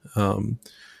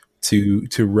to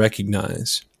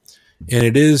recognize. And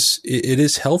it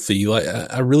is healthy. Like,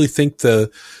 I really think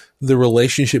the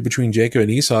relationship between Jacob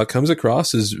and Esau comes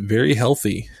across as very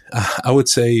healthy. I would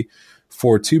say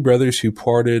for two brothers who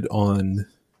parted on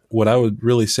what I would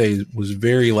really say was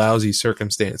very lousy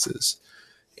circumstances.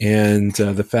 And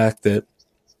the fact that,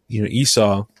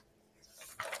 Esau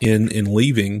in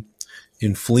leaving,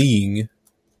 in fleeing,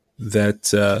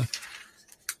 that,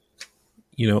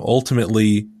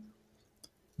 ultimately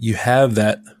you have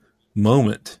that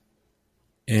moment.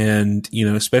 And,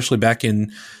 especially back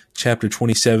in chapter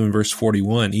 27, verse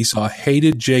 41, Esau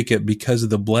hated Jacob because of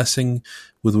the blessing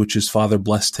with which his father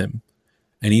blessed him.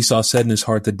 And Esau said in his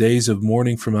heart, "The days of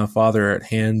mourning for my father are at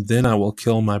hand. Then I will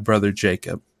kill my brother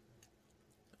Jacob."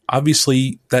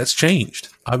 Obviously, that's changed.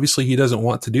 Obviously, he doesn't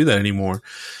want to do that anymore.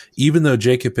 Even though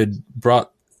Jacob had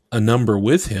brought a number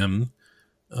with him,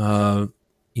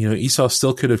 Esau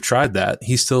still could have tried that.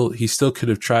 He still could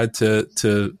have tried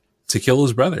to kill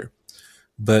his brother,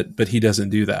 but he doesn't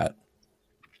do that.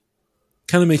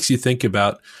 Kind of makes you think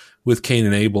about with Cain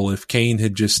and Abel, if Cain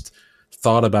had just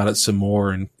thought about it some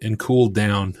more and cooled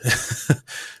down,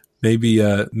 maybe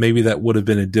that would have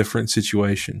been a different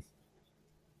situation.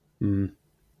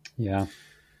 Yeah.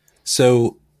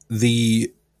 So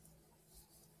the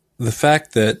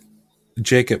fact that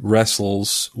Jacob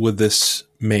wrestles with this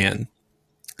man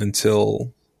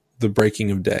until the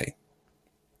breaking of day.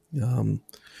 Well,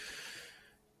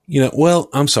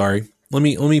 I'm sorry. Let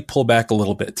me pull back a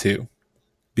little bit too,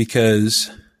 because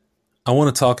I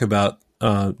want to talk about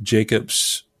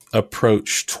Jacob's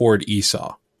approach toward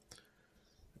Esau,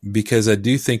 because I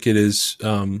do think it is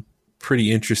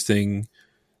pretty interesting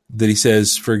that he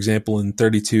says, for example, in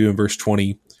 32 and verse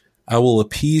 20, I will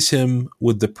appease him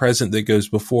with the present that goes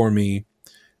before me,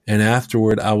 and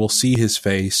afterward I will see his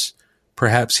face.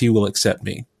 Perhaps he will accept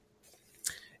me.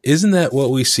 Isn't that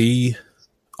what we see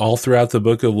all throughout the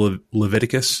book of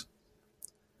Leviticus?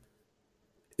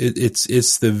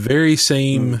 It's the very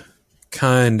same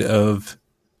kind of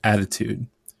attitude.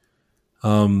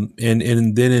 And then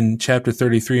in chapter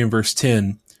 33 and verse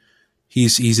 10,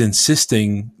 he's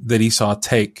insisting that Esau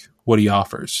take what he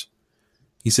offers.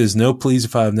 He says, no, please,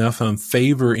 if I have now found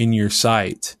favor in your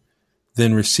sight,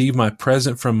 then receive my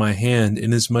present from my hand,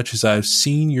 inasmuch as I have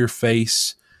seen your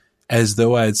face as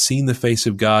though I had seen the face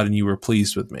of God, and you were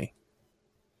pleased with me.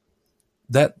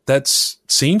 That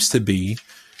seems to be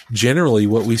generally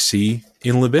what we see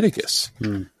in Leviticus.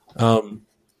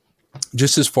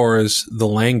 Just as far as the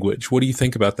language, what do you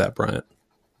think about that, Bryant?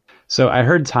 So I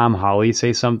heard Tom Hawley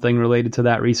say something related to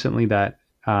that recently that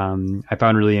I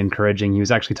found really encouraging. He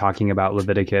was actually talking about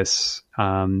Leviticus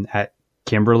at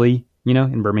Kimberly,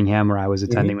 in Birmingham, where I was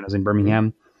attending when I was in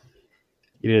Birmingham.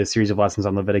 He did a series of lessons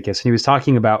on Leviticus, and he was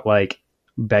talking about like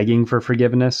begging for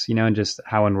forgiveness, and just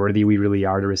how unworthy we really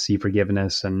are to receive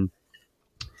forgiveness, and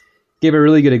gave a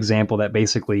really good example that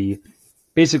basically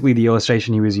the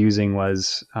illustration he was using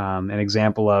was an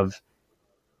example of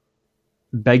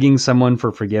begging someone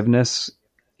for forgiveness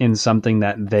in something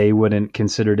that they wouldn't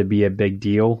consider to be a big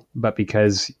deal, but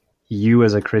because you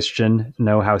as a Christian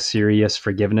know how serious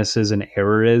forgiveness is and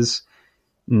error is,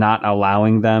 not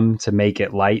allowing them to make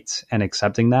it light and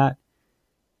accepting that.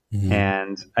 Mm-hmm.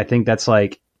 And I think that's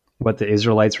like what the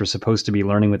Israelites were supposed to be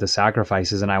learning with the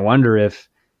sacrifices. And I wonder if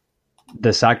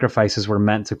the sacrifices were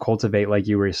meant to cultivate, like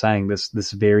you were saying,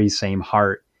 this very same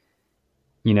heart,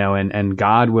 and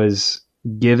God was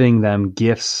giving them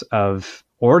gifts of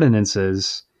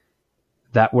ordinances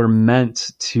that were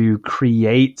meant to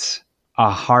create a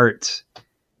heart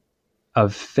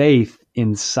of faith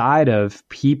inside of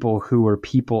people who were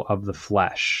people of the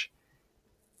flesh.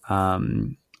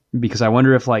 Because I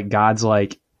wonder if like God's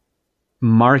like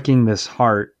marking this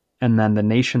heart, and then the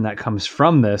nation that comes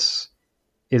from this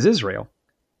is Israel,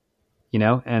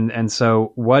 and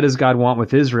so what does God want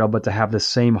with Israel but to have the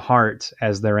same heart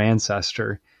as their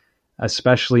ancestor,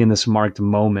 especially in this marked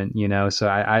moment, so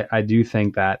I do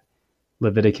think that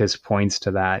Leviticus points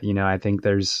to that. I think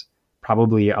there's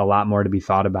probably a lot more to be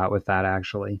thought about with that,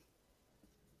 actually.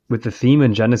 With the theme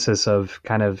in Genesis of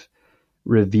kind of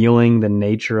revealing the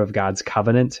nature of God's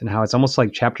covenant and how it's almost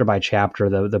like chapter by chapter,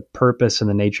 the purpose and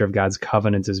the nature of God's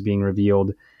covenant is being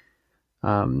revealed.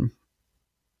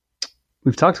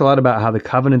 We've talked a lot about how the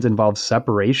covenant involves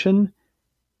separation,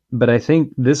 but I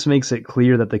think this makes it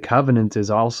clear that the covenant is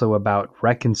also about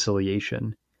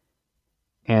reconciliation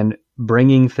and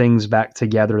bringing things back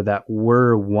together that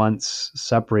were once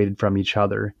separated from each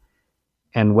other,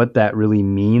 and what that really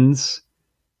means.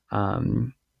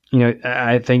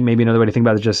 I think maybe another way to think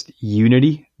about it is just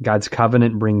unity. God's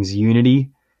covenant brings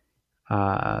unity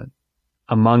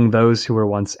among those who were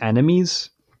once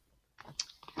enemies.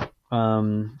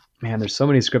 There's so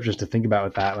many scriptures to think about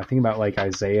with that. I think about like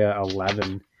Isaiah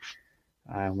 11,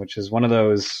 which is one of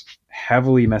those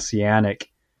heavily messianic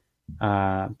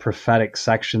prophetic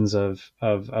sections of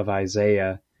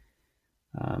Isaiah.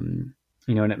 And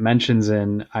it mentions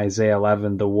in Isaiah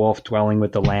 11, the wolf dwelling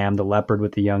with the lamb, the leopard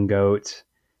with the young goat,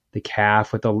 the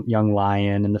calf with the young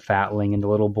lion and the fatling, and the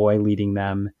little boy leading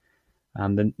them.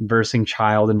 The versing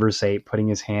child in verse 8, putting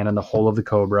his hand on the hole of the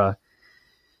cobra.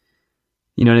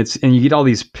 And you get all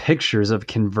these pictures of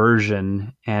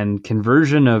conversion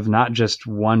of not just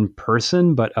one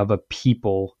person, but of a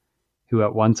people who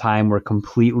at one time were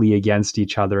completely against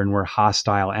each other and were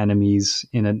hostile enemies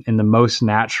in the most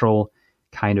natural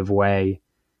kind of way.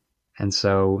 And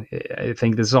so I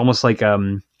think this is almost like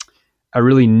a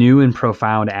really new and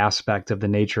profound aspect of the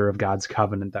nature of God's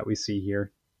covenant that we see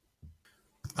here.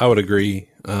 I would agree.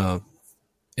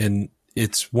 And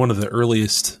it's one of the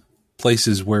earliest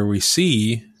places where we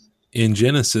see in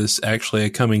Genesis actually a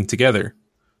coming together,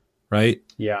 right?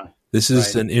 Yeah. This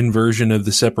is an inversion of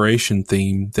the separation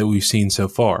theme that we've seen so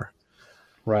far.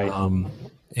 Right.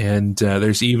 And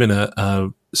there's even a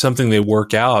something they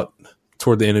work out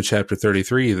toward the end of chapter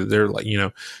 33 that they're like,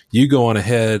 you go on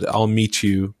ahead, I'll meet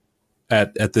you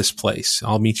at this place.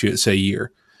 I'll meet you at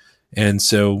Seir. And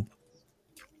so,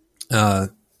 yeah,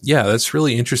 that's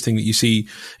really interesting that you see.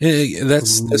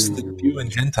 That's the Jew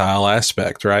and Gentile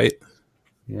aspect, right?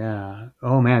 Yeah.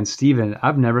 Oh man, Stephen,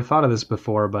 I've never thought of this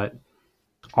before, but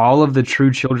all of the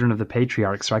true children of the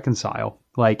patriarchs reconcile.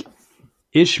 Like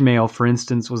Ishmael, for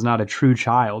instance, was not a true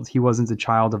child. He wasn't a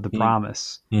child of the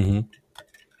promise. Mm-hmm.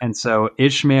 And so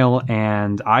Ishmael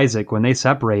and Isaac, when they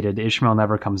separated, Ishmael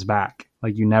never comes back.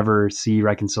 Like you never see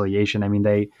reconciliation. I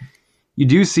mean, you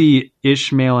do see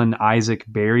Ishmael and Isaac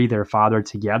bury their father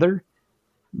together,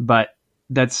 but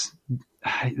it's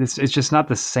just not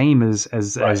the same as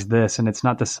this. And it's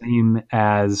not the same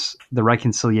as the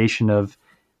reconciliation of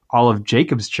all of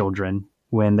Jacob's children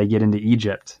when they get into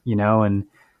Egypt, and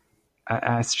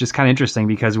it's just kind of interesting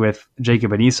because with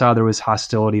Jacob and Esau, there was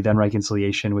hostility, then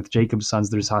reconciliation. With Jacob's sons,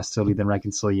 there's hostility, then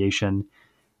reconciliation.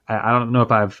 I don't know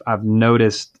if I've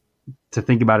noticed to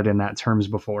think about it in that terms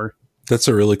before. That's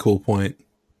a really cool point.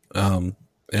 And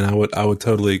I would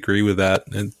totally agree with that.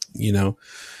 And,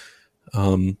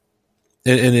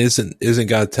 and isn't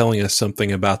God telling us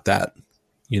something about that,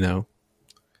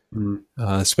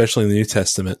 especially in the New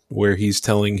Testament where he's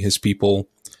telling his people,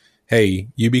 hey,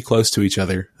 you be close to each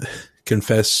other,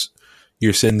 confess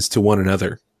your sins to one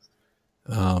another.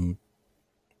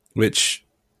 Which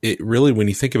it really, when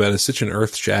you think about it, is such an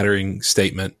earth shattering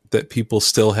statement that people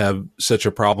still have such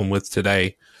a problem with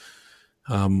today.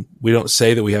 We don't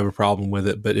say that we have a problem with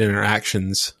it, but in our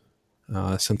actions,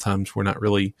 sometimes we're not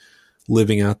really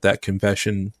living out that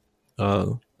confession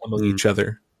among each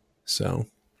other. So,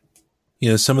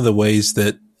 some of the ways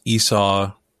that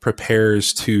Esau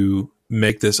prepares to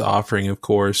make this offering, of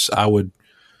course, I would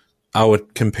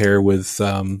compare with,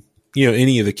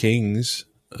 any of the kings,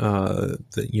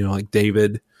 like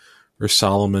David or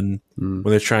Solomon, when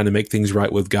they're trying to make things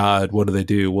right with God. What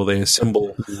do? Well, they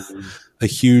assemble a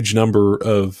huge number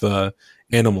of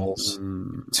animals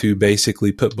to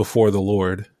basically put before the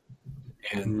Lord.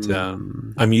 And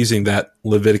I'm using that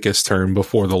Leviticus term,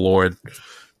 before the Lord,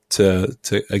 to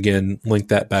again link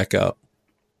that back up.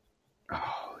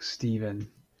 Oh, Stephen.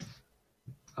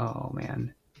 Oh,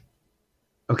 man.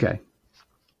 Okay.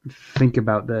 Think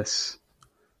about this.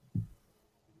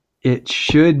 It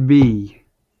should be,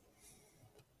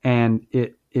 and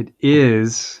it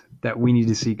is, that we need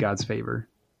to seek God's favor.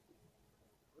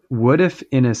 What if,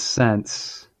 in a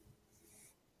sense,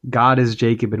 God is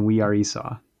Jacob and we are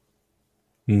Esau?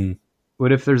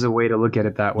 What if there's a way to look at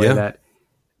it that way? Yeah. That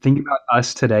think about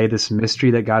us today, this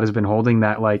mystery that God has been holding,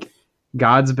 that like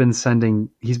God's been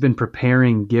he's been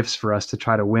preparing gifts for us to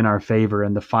try to win our favor.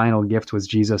 And the final gift was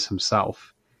Jesus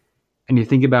himself. And you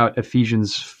think about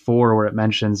Ephesians 4, where it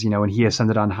mentions, when he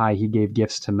ascended on high, he gave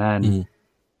gifts to men,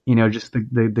 just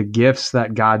the gifts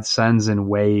that God sends in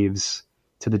waves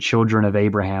to the children of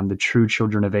Abraham, the true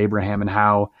children of Abraham, and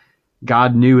how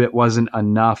God knew it wasn't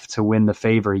enough to win the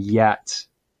favor yet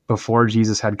before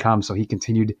Jesus had come. So he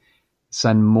continued to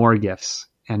send more gifts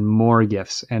and more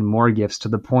gifts and more gifts, to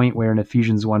the point where in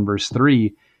Ephesians 1 verse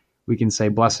 3, we can say,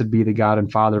 blessed be the God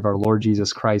and Father of our Lord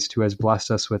Jesus Christ, who has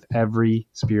blessed us with every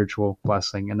spiritual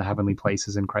blessing in the heavenly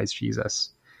places in Christ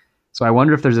Jesus. So I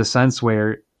wonder if there's a sense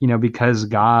where, because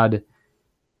God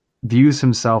views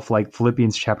himself like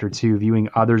Philippians chapter 2, viewing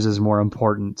others as more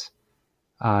important,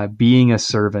 being a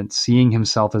servant, seeing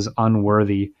himself as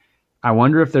unworthy, I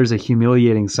wonder if there's a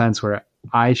humiliating sense where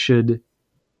I should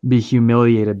be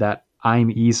humiliated that I'm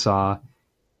Esau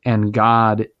and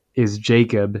God is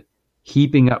Jacob,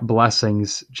 heaping up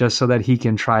blessings just so that he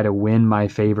can try to win my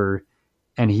favor.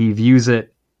 And he views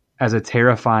it as a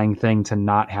terrifying thing to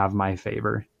not have my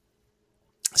favor.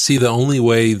 See, the only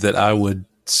way that I would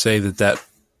say that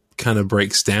kind of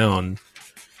breaks down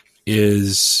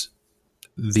is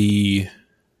the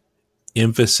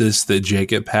emphasis that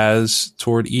Jacob has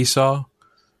toward Esau.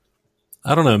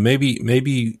 I don't know.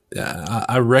 Maybe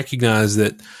I recognize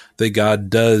that God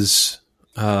does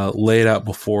lay it out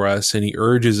before us, and he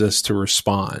urges us to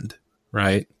respond.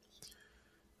 Right?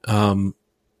 I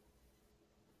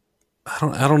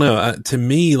don't know. To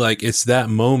me, like, it's that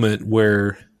moment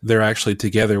where they're actually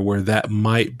together where that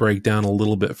might break down a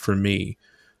little bit for me,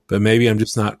 but maybe I'm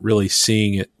just not really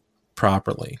seeing it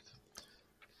properly.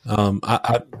 I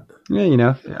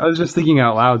was just thinking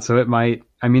out loud, so it might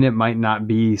not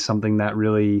be something that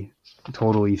really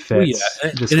totally fits.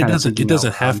 Well, yeah, it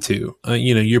doesn't have to.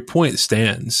 Your point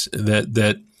stands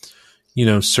that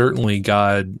certainly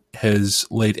God has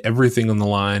laid everything on the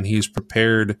line. He's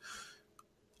prepared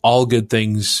all good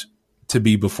things to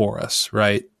be before us,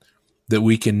 right? That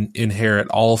we can inherit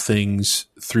all things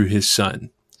through his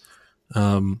son.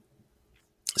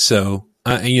 So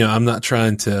I'm not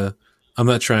trying to I'm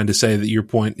not trying to say that your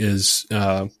point is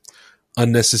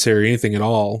unnecessary or anything at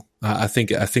all. I think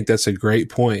that's a great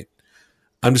point.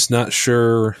 I'm just not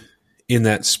sure in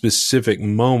that specific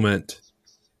moment.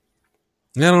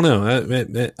 I don't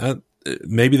know.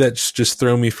 Maybe that's just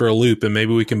thrown me for a loop, and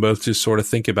maybe we can both just sort of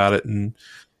think about it and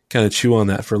kind of chew on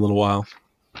that for a little while.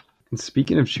 And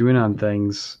speaking of chewing on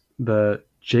things, the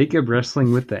Jacob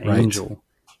wrestling with the angel.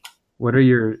 What are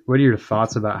your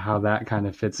thoughts about how that kind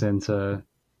of fits into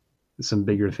some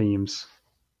bigger themes?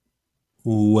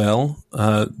 Well,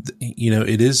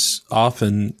 it is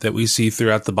often that we see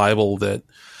throughout the Bible that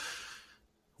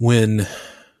when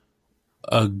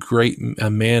a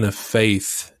man of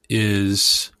faith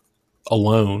is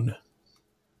alone,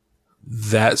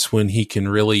 that's when he can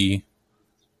really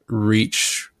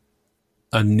reach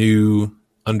a new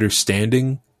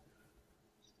understanding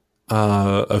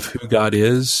of who God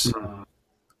is.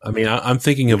 I mean, I'm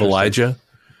thinking of Elijah.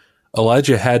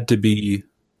 Elijah had to be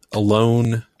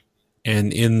alone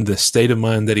and in the state of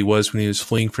mind that he was when he was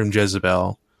fleeing from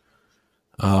Jezebel,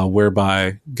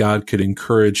 whereby God could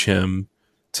encourage him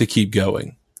to keep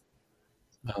going.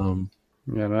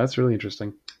 Yeah, that's really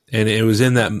interesting. And it was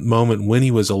in that moment when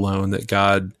he was alone that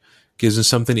God gives him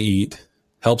something to eat,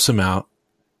 helps him out,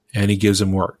 and he gives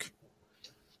him work,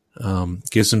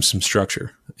 gives him some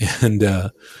structure. And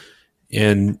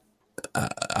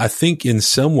I think in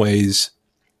some ways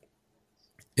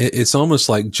it's almost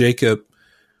like Jacob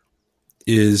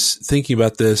is thinking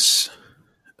about this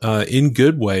in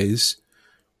good ways,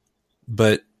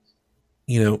 but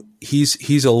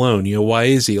he's alone. Why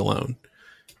is he alone?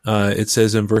 It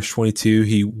says in verse 22,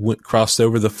 he crossed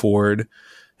over the ford.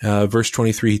 Verse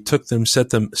 23, he took them,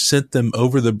 sent them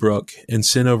over the brook and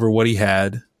sent over what he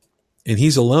had. And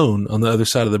he's alone on the other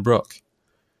side of the brook.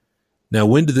 Now,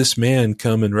 when did this man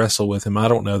come and wrestle with him? I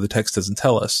don't know. The text doesn't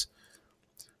tell us.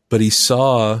 But he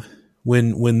saw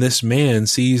when this man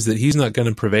sees that he's not going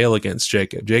to prevail against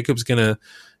Jacob. He's going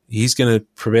to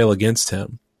prevail against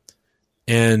him.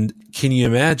 And can you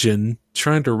imagine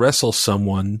trying to wrestle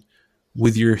someone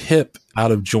with your hip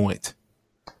out of joint?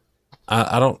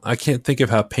 I can't think of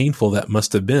how painful that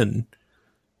must have been.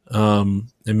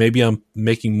 And maybe I'm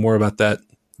making more about that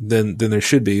than there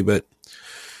should be, but,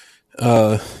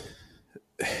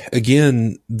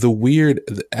 again, the weird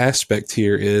aspect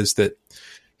here is that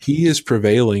he is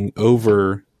prevailing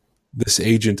over this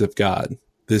agent of God,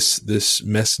 this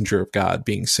messenger of God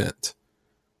being sent.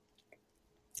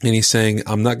 And he's saying,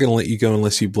 I'm not going to let you go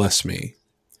unless you bless me.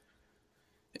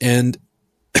 And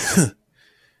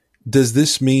does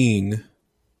this mean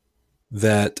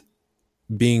that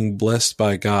being blessed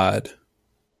by God,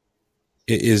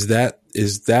 is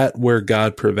that where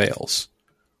God prevails?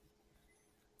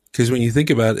 Because when you think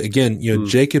about it, again,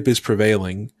 Jacob is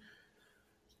prevailing,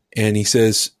 and he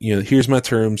says, here's my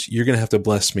terms. You're going to have to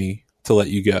bless me to let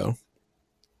you go.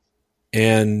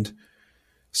 And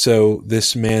so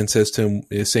this man says to him,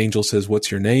 this angel says,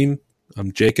 what's your name?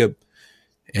 I'm Jacob.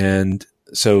 And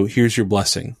so here's your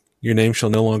blessing. Your name shall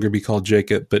no longer be called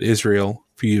Jacob, but Israel,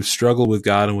 for you have struggled with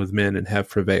God and with men and have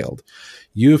prevailed.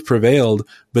 You have prevailed,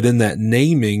 but in that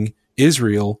naming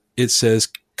Israel, it says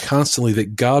constantly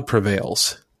that God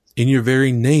prevails. In your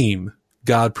very name,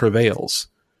 God prevails.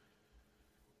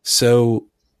 So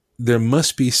there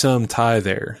must be some tie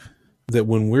there that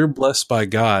when we're blessed by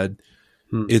God,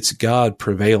 it's God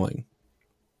prevailing.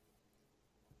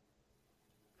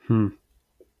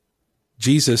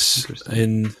 Jesus,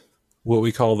 in what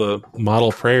we call the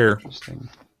model prayer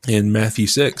in Matthew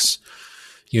 6,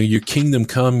 your kingdom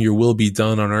come, your will be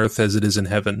done on earth as it is in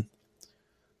heaven.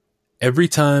 Every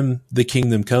time the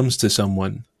kingdom comes to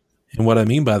someone, and what I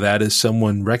mean by that is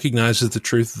someone recognizes the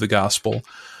truth of the gospel,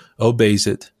 obeys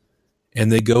it, and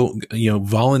they go,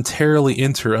 voluntarily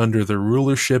enter under the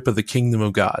rulership of the kingdom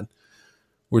of God.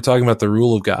 We're talking about the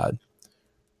rule of God.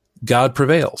 God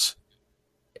prevails,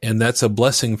 and that's a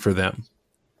blessing for them.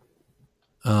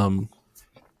 I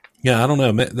don't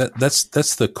know.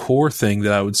 That's the core thing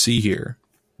that I would see here.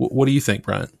 What do you think,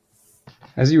 Brian?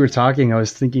 As you were talking, I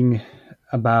was thinking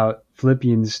about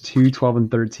Philippians 2:12 and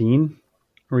 13,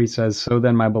 where he says, "So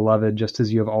then, my beloved, just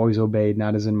as you have always obeyed,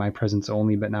 not as in my presence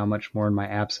only, but now much more in my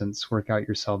absence, work out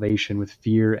your salvation with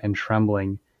fear and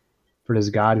trembling, for it is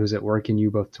God who is at work in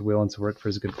you both to will and to work for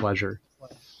his good pleasure."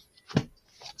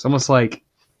 It's almost like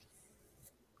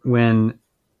when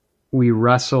we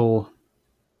wrestle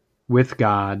with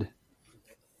God,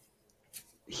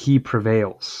 he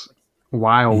prevails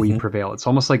while we prevail. It's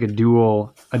almost like a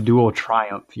dual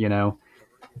triumph,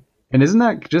 And isn't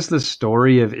that just the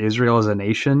story of Israel as a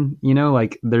nation?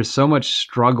 Like there's so much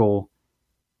struggle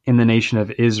in the nation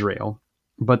of Israel,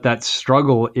 but that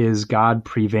struggle is God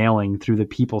prevailing through the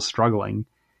people struggling.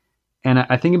 And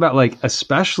I think about, like,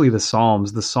 especially the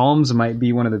Psalms. The Psalms might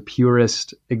be one of the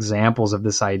purest examples of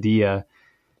this idea.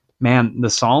 Man, the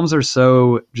Psalms are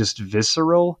so just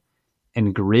visceral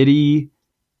and gritty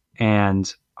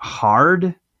and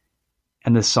hard.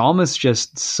 And the psalmist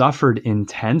just suffered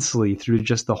intensely through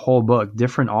just the whole book,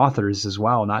 different authors as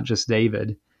well, not just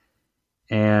David.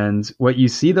 And what you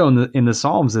see, though, in the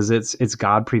Psalms is it's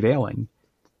God prevailing.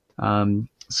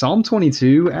 Psalm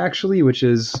 22, actually, which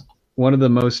is one of the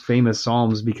most famous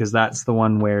Psalms because that's the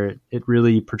one where it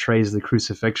really portrays the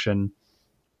crucifixion.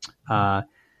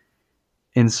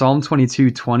 In Psalm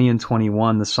 22, 20 and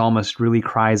 21, the psalmist really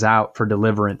cries out for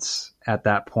deliverance at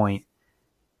that point.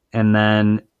 And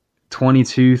then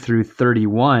 22 through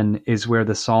 31 is where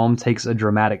the psalm takes a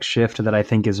dramatic shift that I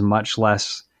think is much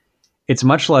less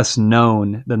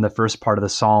known than the first part of the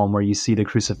psalm where you see the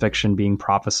crucifixion being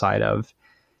prophesied of.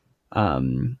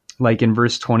 Like in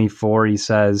verse 24, he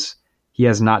says, "He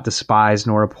has not despised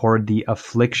nor abhorred the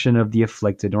affliction of the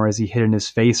afflicted, nor has he hidden his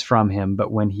face from him.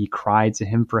 But when he cried to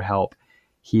him for help,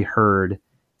 he heard.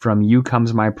 From you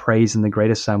comes my praise in the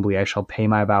great assembly. I shall pay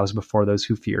my vows before those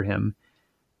who fear him.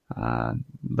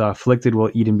 The afflicted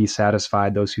will eat and be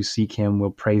satisfied. Those who seek him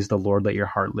will praise the Lord. Let your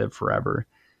heart live forever."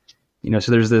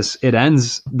 So there's this, it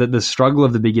ends, the struggle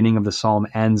of the beginning of the psalm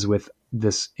ends with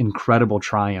this incredible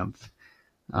triumph.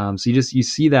 So you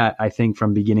see that, I think,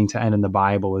 from beginning to end in the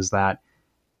Bible is that,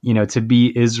 to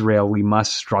be Israel, we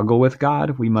must struggle with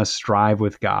God. We must strive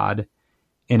with God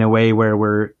in a way where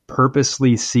we're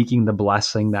purposely seeking the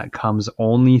blessing that comes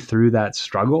only through that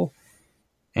struggle,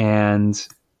 and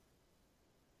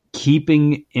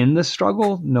keeping in the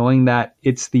struggle, knowing that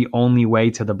it's the only way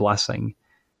to the blessing.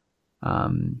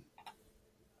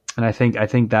 And I think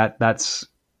that that's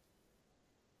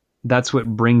what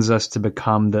brings us to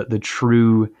become the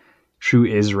true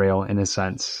Israel, in a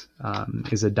sense,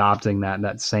 is adopting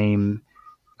that same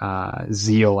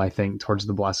zeal, I think, towards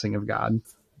the blessing of God.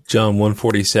 John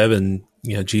 1:47,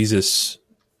 Jesus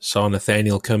saw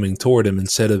Nathanael coming toward him and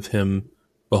said of him,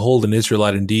 "Behold, an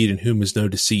Israelite indeed, in whom is no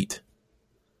deceit."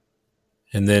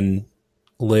 And then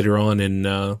later on in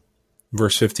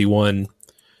verse 51,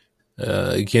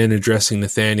 again addressing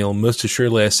Nathanael, "Most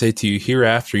assuredly I say to you,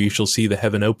 hereafter you shall see the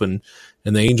heaven open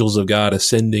and the angels of God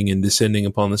ascending and descending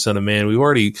upon the Son of Man." We've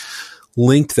already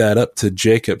linked that up to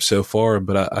Jacob so far,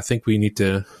 but I think we need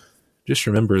to just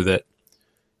remember that,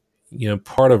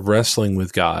 part of wrestling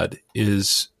with God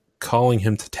is calling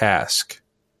him to task,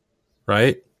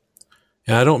 right?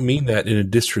 And I don't mean that in a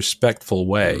disrespectful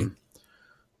way,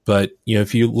 but,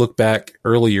 if you look back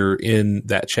earlier in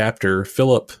that chapter,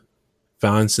 Philip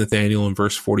finds Nathanael in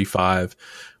verse 45.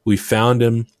 "We found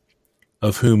him,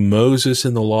 of whom Moses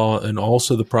in the law and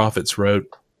also the prophets wrote.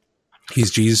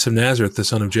 He's Jesus of Nazareth, the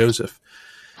son of Joseph."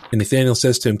 And Nathanael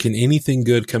says to him, "Can anything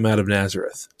good come out of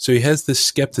Nazareth?" So he has this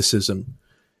skepticism.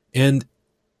 And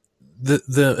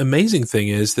the amazing thing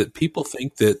is that people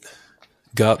think that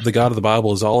the God of the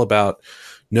Bible is all about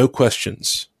no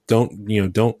questions. Don't you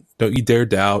dare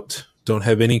doubt. Don't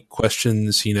have any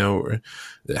questions,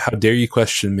 how dare you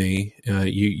question me?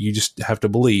 You just have to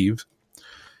believe.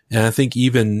 And I think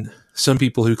even some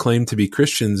people who claim to be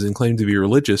Christians and claim to be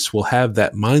religious will have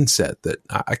that mindset that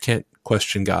I can't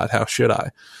question God. How should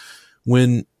I?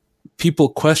 When people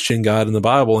question God in the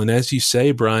Bible, and as you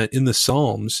say, Brian, in the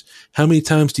Psalms, how many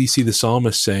times do you see the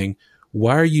psalmist saying,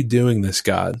 "Why are you doing this,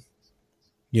 God?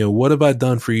 What have I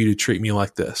done for you to treat me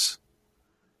like this?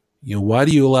 Why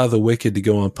do you allow the wicked to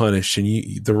go unpunished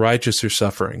and the righteous are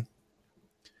suffering?"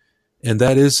 And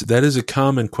that is a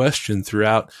common question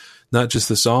throughout not just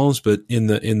the Psalms, but in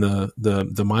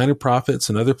the minor prophets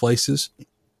and other places.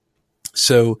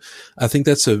 So I think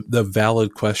that's a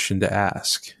valid question to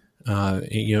ask. Not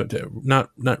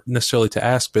necessarily to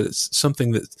ask, but it's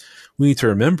something that we need to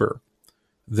remember,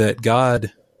 that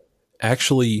God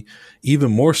actually,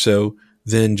 even more so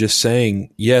than just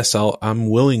saying, "Yes, I'm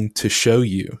willing to show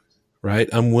you." Right?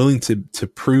 I'm willing to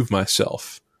prove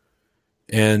myself,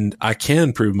 and I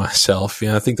can prove myself.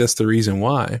 I think that's the reason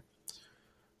why.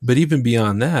 But even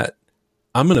beyond that,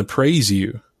 I'm going to praise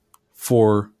you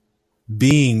for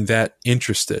being that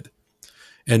interested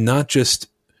and not just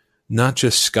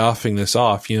scoffing this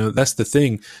off. That's the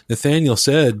thing. Nathanael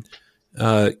said,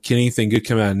 "Can anything good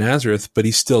come out of Nazareth?" But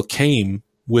he still came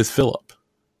with Philip.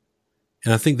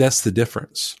 And I think that's the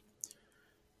difference.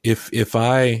 If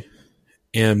I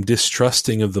am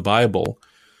distrusting of the Bible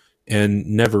and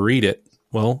never read it,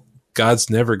 well, God's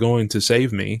never going to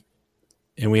save me.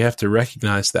 And we have to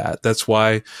recognize that. That's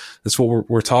what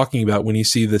we're talking about when you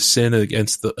see the sin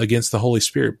against the Holy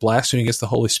Spirit, blasphemy against the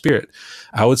Holy Spirit.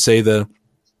 I would say the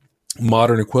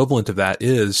modern equivalent of that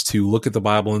is to look at the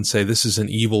Bible and say, this is an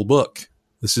evil book.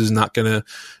 This is not going to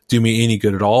do me any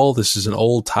good at all. This is an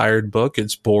old, tired book.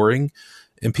 It's boring.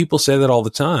 And people say that all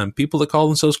the time. People that call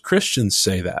themselves Christians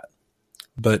say that.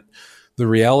 But the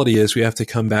reality is we have to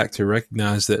come back to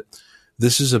recognize that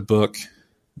this is a book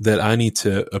that I need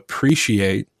to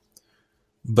appreciate,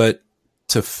 but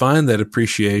to find that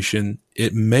appreciation,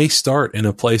 it may start in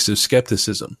a place of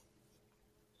skepticism.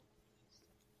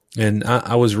 And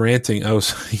I was ranting. I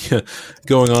was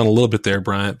going on a little bit there,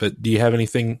 Bryant, but do you have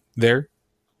anything there?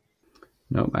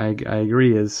 No, I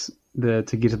agree. To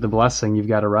get to the blessing, you've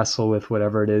got to wrestle with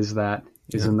whatever it is that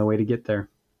is in the way to get there.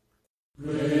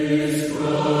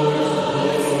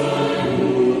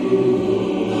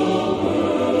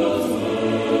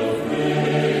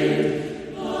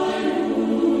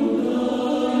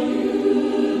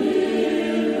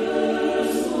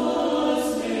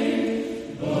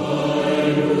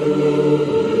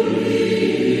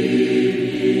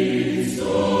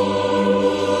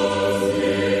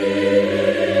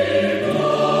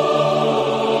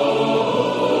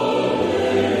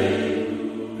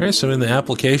 All right, so in the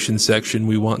application section,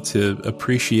 we want to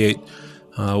appreciate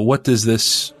what does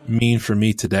this mean for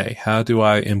me today? How do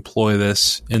I employ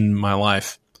this in my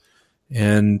life?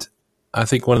 And I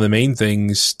think one of the main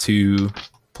things to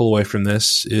pull away from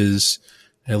this is,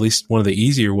 at least one of the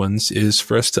easier ones, is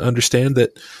for us to understand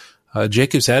that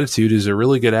Jacob's attitude is a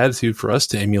really good attitude for us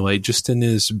to emulate, just in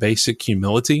his basic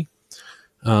humility.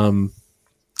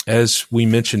 As we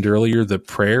mentioned earlier, the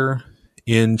prayer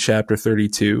in chapter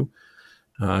 32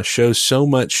 shows so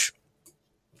much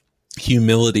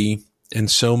humility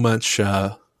and so much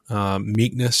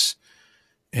meekness,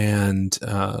 and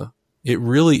it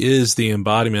really is the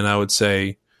embodiment, I would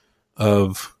say,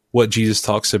 of what Jesus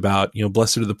talks about.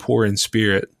 Blessed are the poor in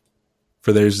spirit,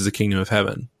 for theirs is the kingdom of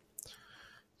heaven.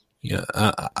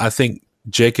 I think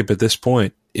Jacob at this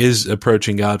point is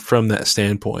approaching God from that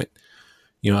standpoint.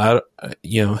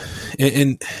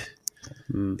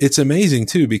 It's amazing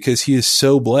too, because he is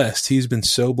so blessed. He's been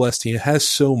so blessed. He has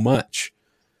so much,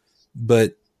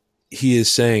 but he is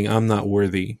saying, I'm not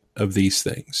worthy of these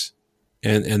things.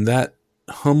 And that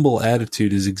humble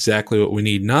attitude is exactly what we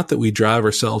need. Not that we drive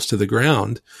ourselves to the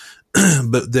ground,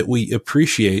 but that we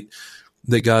appreciate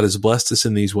that God has blessed us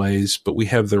in these ways, but we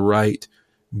have the right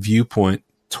viewpoint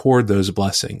toward those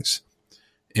blessings.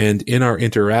 And in our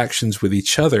interactions with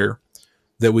each other,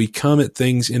 that we come at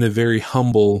things in a very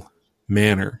humble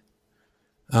manner.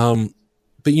 But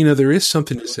there is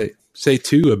something to say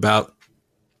too about,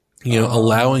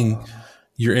 allowing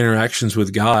your interactions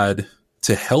with God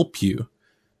to help you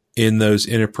in those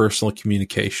interpersonal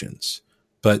communications.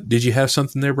 But did you have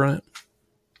something there, Bryant?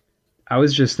 I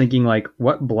was just thinking,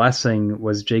 what blessing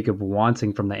was Jacob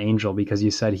wanting from the angel? Because you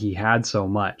said he had so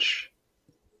much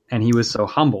and he was so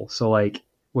humble. So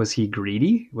was he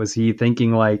greedy? Was he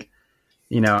thinking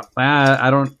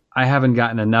I haven't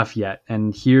gotten enough yet,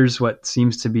 and here's what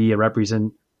seems to be a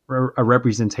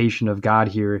representation of God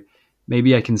here.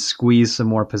 Maybe I can squeeze some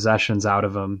more possessions out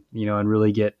of him, and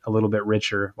really get a little bit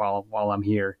richer while I'm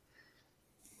here.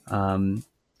 And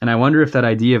I wonder if that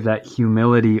idea of that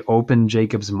humility opened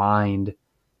Jacob's mind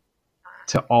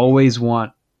to always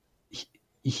want.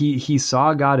 He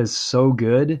saw God as so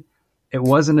good. It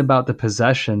wasn't about the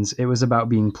possessions. It was about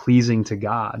being pleasing to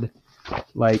God.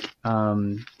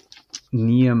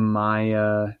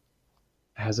 Nehemiah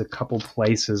has a couple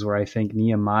places where I think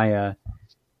Nehemiah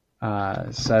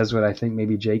says what I think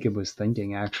maybe Jacob was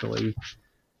thinking, actually.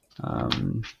 Let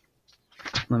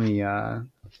me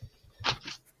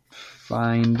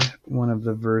find one of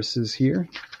the verses here.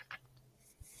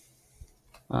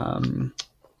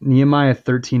 Nehemiah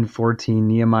 13:14,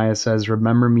 Nehemiah says,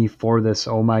 "Remember me for this,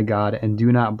 O my God, and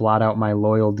do not blot out my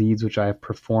loyal deeds which I have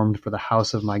performed for the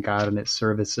house of my God and its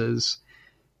services."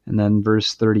 And then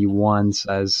verse 31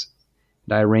 says,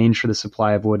 "And I arrange for the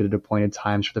supply of wood at appointed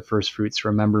times for the first fruits.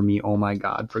 Remember me, O my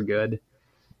God, for good."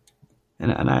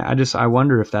 And I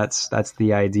wonder if that's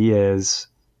the idea, is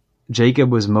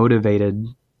Jacob was motivated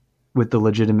with the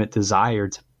legitimate desire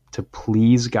to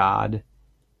please God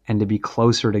and to be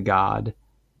closer to God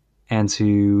and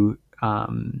to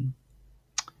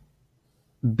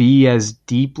be as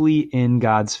deeply in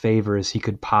God's favor as he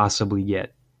could possibly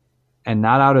get. And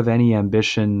not out of any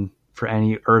ambition for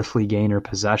any earthly gain or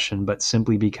possession, but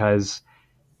simply because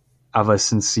of a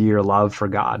sincere love for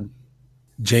God.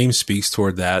 James speaks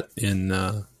toward that in,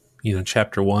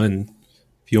 chapter 1.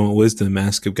 If you want wisdom,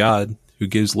 ask of God, who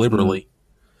gives liberally.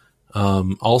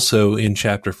 Also in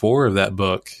chapter 4 of that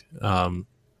book,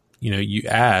 you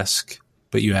ask,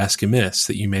 but you ask amiss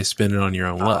that you may spend it on your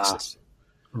own lusts.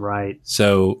 Right.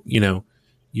 So,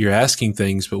 you're asking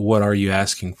things, but what are you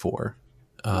asking for?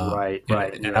 Right.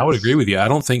 And Yes. I would agree with you. I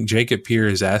don't think Jacob here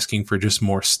is asking for just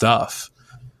more stuff.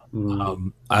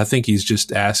 I think he's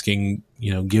just asking,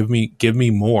 give me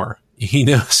more. He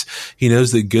knows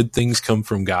that good things come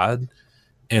from God.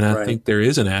 And I think there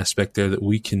is an aspect there that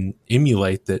we can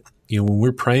emulate, that, when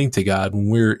we're praying to God, when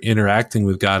we're interacting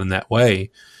with God in that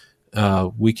way,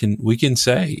 we can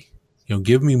say,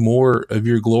 give me more of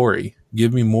your glory.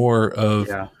 Give me more of,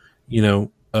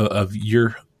 of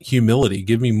your humility.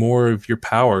 Give me more of your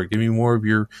power. Give me more of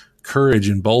your courage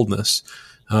and boldness.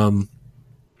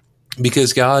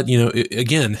 Because God,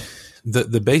 again,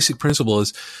 the basic principle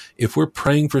is, if we're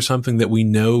praying for something that we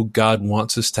know God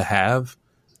wants us to have,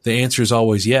 the answer is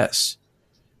always yes.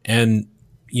 And,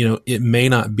 it may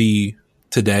not be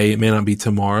today, it may not be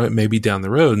tomorrow, it may be down the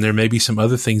road, and there may be some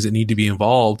other things that need to be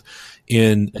involved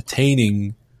in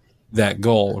attaining that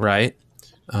goal, right?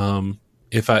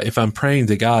 If I'm praying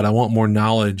to God, I want more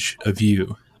knowledge of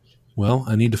you. Well,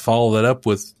 I need to follow that up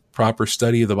with proper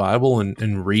study of the Bible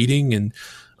and reading and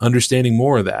understanding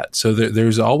more of that. So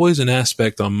there's always an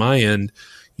aspect on my end,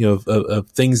 of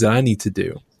things that I need to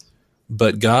do.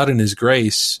 But God in His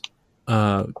grace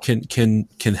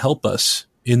can help us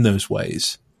in those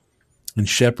ways and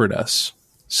shepherd us.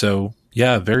 So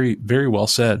yeah, very, very well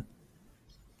said.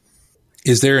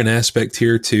 Is there an aspect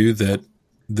here too that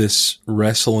this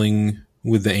wrestling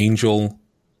with the angel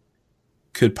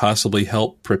could possibly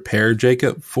help prepare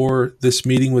Jacob for this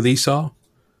meeting with Esau?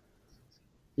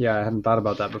 Yeah, I hadn't thought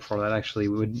about that before.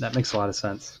 That makes a lot of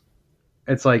sense.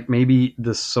 It's like maybe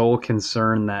the sole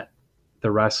concern that the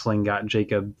wrestling got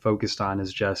Jacob focused on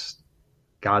is just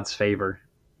God's favor,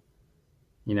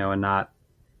 and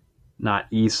not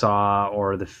Esau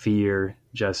or the fear.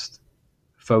 Just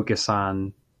focus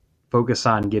on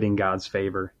getting God's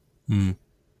favor. And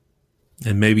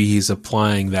maybe he's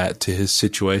applying that to his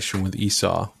situation with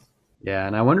Esau. Yeah,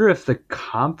 and I wonder if the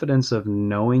confidence of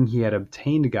knowing he had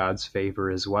obtained God's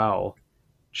favor as well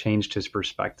changed his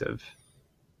perspective,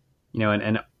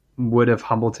 and would have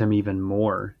humbled him even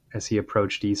more as he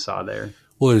approached Esau there.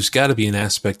 Well, there's got to be an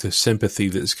aspect of sympathy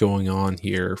that's going on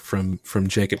here from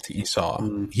Jacob to Esau.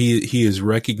 He is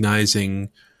recognizing,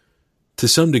 to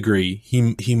some degree,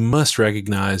 he must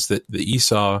recognize that the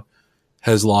Esau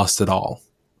has lost it all.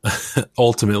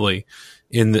 Ultimately,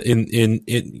 not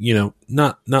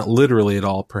literally at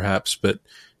all, perhaps, but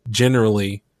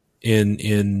generally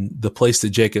in the place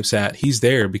that Jacob's at, he's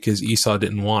there because Esau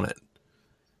didn't want it.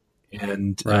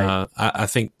 And I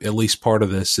think at least part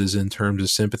of this is in terms of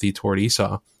sympathy toward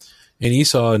Esau. And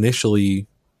Esau initially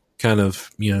kind of,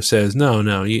 says, no,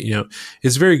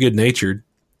 it's very good natured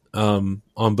on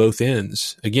both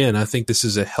ends. Again, I think this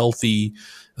is a healthy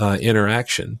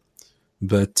interaction.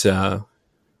 But,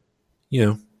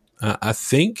 I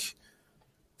think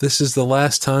this is the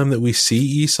last time that we see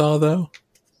Esau, though,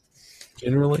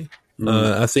 generally.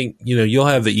 I think, you'll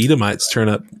have the Edomites turn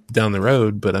up down the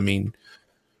road, but I mean,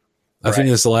 I think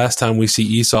it's the last time we see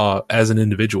Esau as an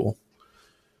individual.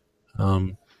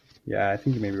 Yeah, I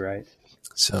think you may be right.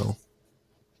 So,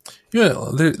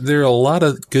 there are a lot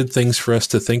of good things for us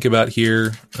to think about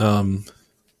here.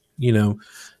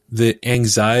 The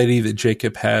anxiety that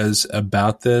Jacob has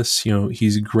about this,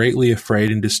 he's greatly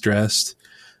afraid and distressed.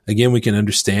 Again, we can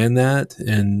understand that,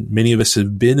 and many of us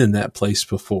have been in that place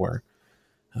before.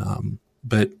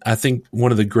 But I think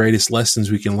one of the greatest lessons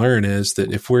we can learn is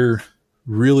that if we're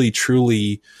really,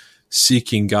 truly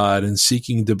seeking God and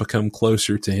seeking to become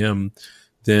closer to Him,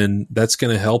 then that's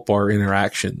going to help our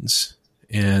interactions.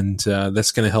 And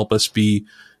that's going to help us be,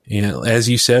 as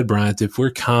you said, Bryant, if we're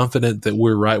confident that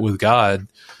we're right with God,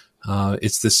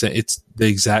 it's the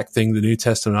exact thing the New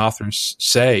Testament authors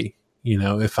say.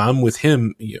 If I'm with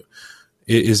Him,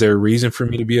 is there a reason for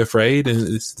me to be afraid? And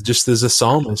it's just as the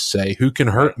psalmists say, who can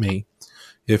hurt me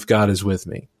if God is with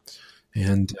me?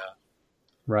 And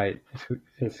right.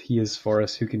 If He is for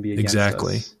us, who can be against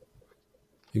us?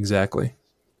 Exactly.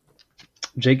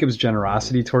 Jacob's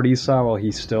generosity toward Esau, while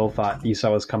he still thought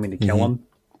Esau was coming to kill him.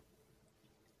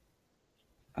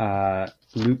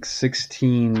 Luke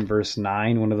 16, verse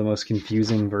 9, one of the most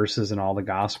confusing verses in all the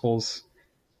Gospels.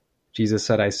 Jesus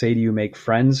said, I say to you, make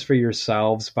friends for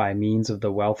yourselves by means of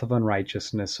the wealth of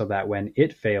unrighteousness, so that when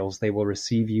it fails, they will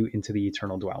receive you into the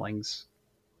eternal dwellings.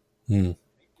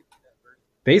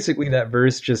 Basically, that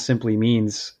verse just simply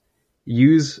means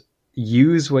use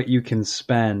what you can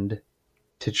spend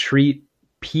to treat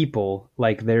people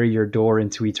like they're your door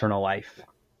into eternal life.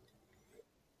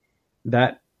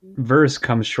 That verse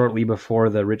comes shortly before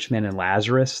the rich man and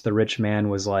Lazarus. The rich man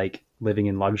was like living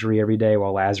in luxury every day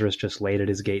while Lazarus just laid at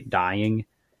his gate dying.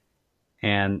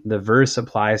 And the verse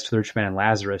applies to the rich man and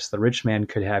Lazarus. The rich man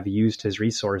could have used his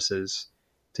resources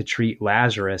to treat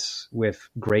Lazarus with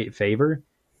great favor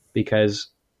because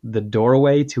the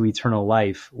doorway to eternal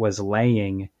life was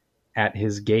laying at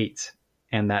his gate,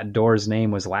 and that door's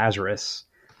name was Lazarus.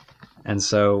 And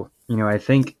so, I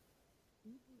think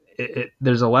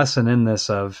there's a lesson in this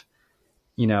of,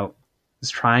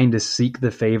 trying to seek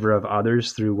the favor of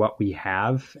others through what we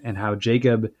have, and how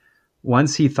Jacob,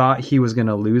 once he thought he was going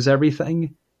to lose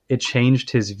everything, it changed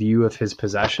his view of his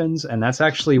possessions. And that's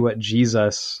actually what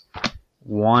Jesus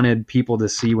wanted people to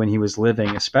see when he was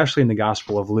living, especially in the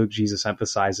Gospel of Luke. Jesus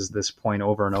emphasizes this point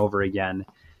over and over again,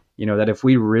 that if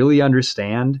we really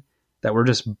understand that we're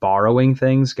just borrowing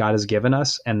things God has given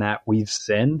us, and that we've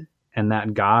sinned, and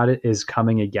that God is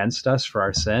coming against us for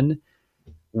our sin,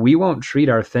 we won't treat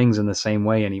our things in the same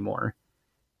way anymore.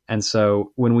 And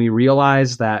so when we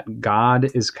realize that God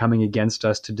is coming against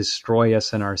us to destroy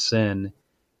us in our sin,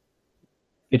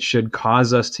 it should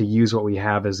cause us to use what we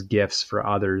have as gifts for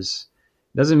others.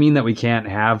 It doesn't mean that we can't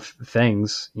have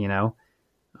things,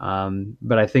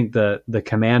 but I think the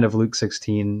command of Luke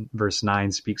 16, verse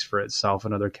 9 speaks for itself,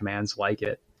 and other commands like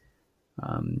it.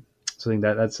 So I think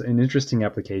that's an interesting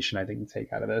application, I think, to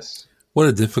take out of this. What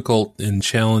a difficult and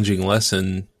challenging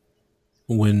lesson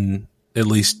when, at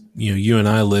least, you and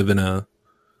I live in a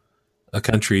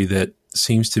country that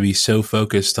seems to be so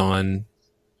focused on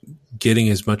getting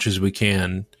as much as we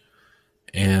can.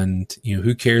 And,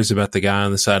 who cares about the guy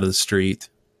on the side of the street?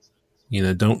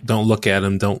 Don't look at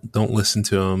him. Don't listen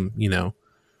to him,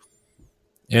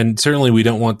 And certainly we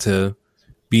don't want to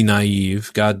be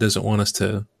naive. God doesn't want us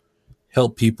to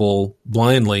help people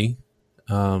blindly.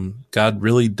 God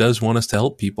really does want us to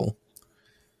help people.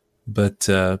 But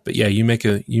yeah, you make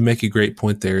a great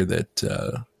point there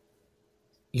that,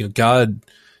 God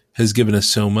has given us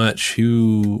so much.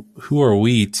 Who are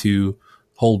we to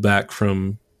hold back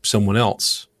from someone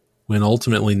else when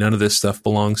ultimately none of this stuff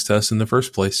belongs to us in the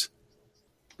first place?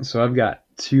 So I've got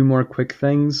two more quick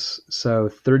things. So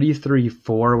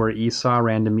 33:4, where Esau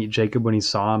ran to meet Jacob when he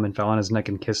saw him and fell on his neck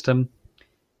and kissed him.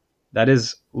 That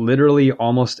is literally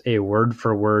almost a word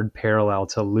for word parallel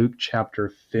to Luke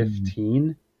chapter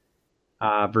 15,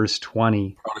 verse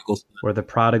 20, where the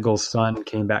prodigal son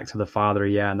came back to the father.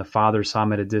 Yeah. And the father saw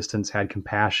him at a distance, had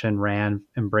compassion, ran,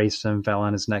 embraced him, fell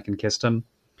on his neck and kissed him.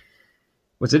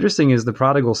 What's interesting is the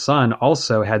prodigal son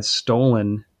also had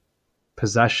stolen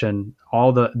possession,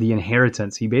 all the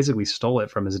inheritance. He basically stole it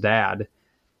from his dad,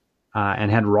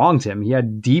 and had wronged him. He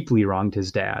had deeply wronged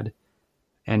his dad.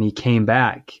 And he came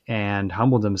back and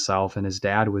humbled himself, and his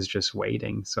dad was just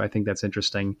waiting. So I think that's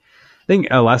interesting. I think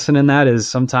a lesson in that is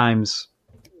sometimes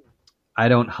I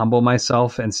don't humble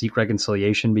myself and seek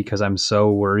reconciliation because I'm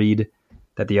so worried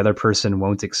that the other person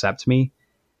won't accept me.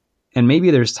 And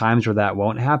maybe there's times where that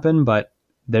won't happen, but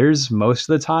there's most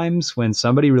of the times when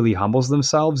somebody really humbles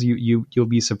themselves, you'll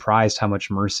be surprised how much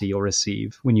mercy you'll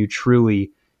receive when you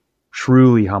truly,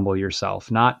 truly humble yourself.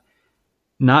 Not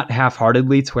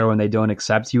half-heartedly to where when they don't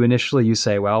accept you initially, you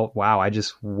say, well, wow, I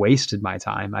just wasted my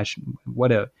time.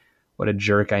 What a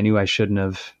jerk. I knew I shouldn't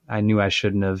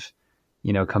have,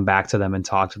 come back to them and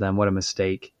talk to them. What a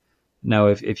mistake. No,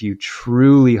 if you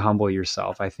truly humble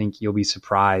yourself, I think you'll be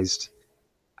surprised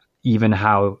even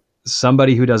how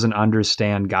somebody who doesn't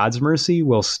understand God's mercy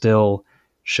will still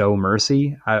show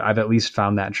mercy. I've at least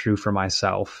found that true for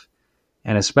myself.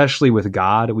 And especially with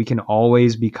God, we can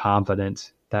always be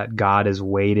confident that God is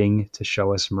waiting to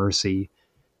show us mercy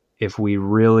if we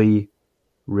really,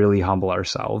 really humble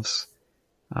ourselves.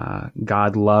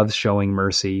 God loves showing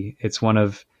mercy. It's one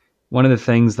of the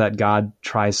things that God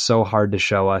tries so hard to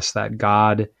show us, that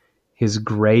God, his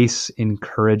grace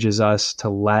encourages us to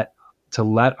let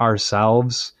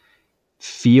ourselves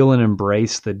feel and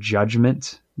embrace the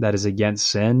judgment that is against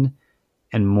sin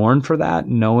and mourn for that,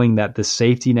 knowing that the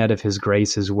safety net of his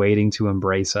grace is waiting to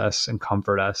embrace us and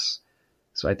comfort us.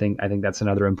 So I think that's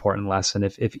another important lesson.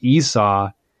 If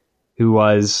Esau, who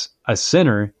was a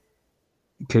sinner,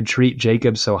 could treat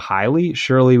Jacob so highly,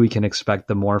 surely we can expect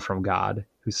the more from God,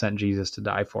 who sent Jesus to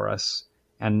die for us,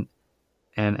 and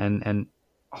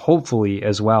hopefully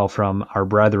as well from our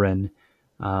brethren,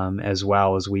 as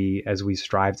well as we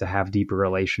strive to have deeper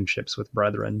relationships with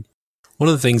brethren. One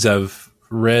of the things I've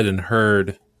read and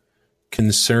heard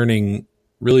concerning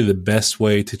really the best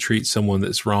way to treat someone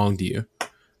that's wronged you.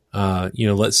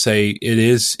 Let's say it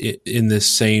is in this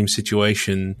same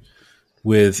situation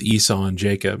with Esau and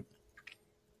Jacob.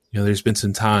 There's been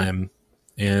some time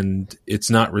and it's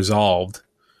not resolved,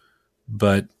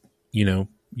 but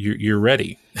you're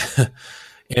ready.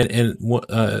 and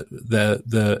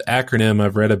the acronym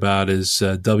I've read about is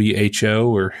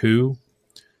WHO, or WHO,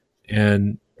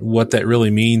 and what that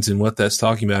really means and what that's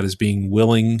talking about is being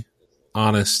willing,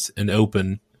 honest, and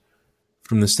open,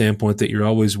 from the standpoint that you're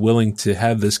always willing to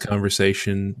have this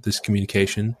conversation, this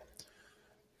communication.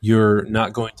 You're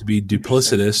not going to be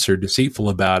duplicitous or deceitful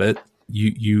about it.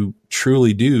 You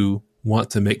truly do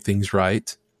want to make things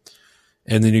right,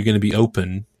 and then you're going to be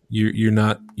open. You're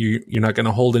not going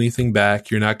to hold anything back.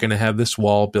 You're not going to have this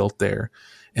wall built there,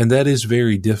 and that is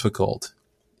very difficult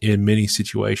in many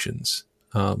situations.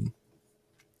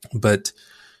 But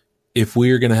if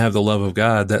we are going to have the love of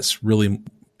God, that's really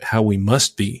how we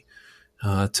must be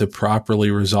to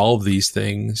properly resolve these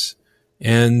things.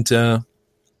 And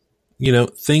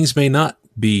things may not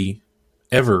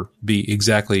ever be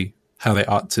exactly how they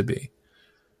ought to be.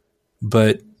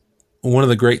 But one of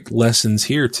the great lessons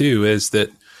here too is that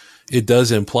it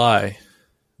does imply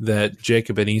that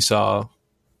Jacob and Esau,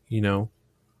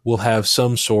 will have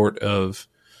some sort of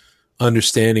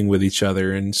understanding with each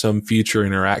other and some future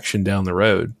interaction down the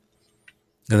road.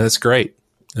 And that's great.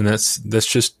 And that's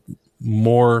just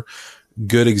more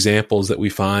good examples that we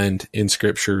find in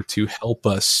Scripture to help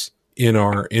us in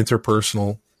our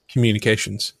interpersonal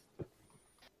communications.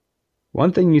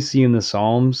 One thing you see in the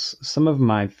Psalms, some of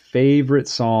my favorite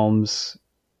Psalms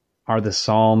are the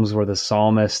Psalms where the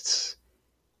psalmists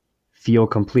feel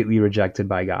completely rejected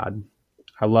by God.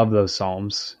 I love those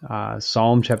Psalms.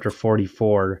 Psalm chapter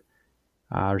 44,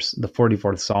 or the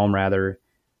 44th Psalm rather,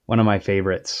 one of my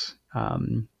favorites.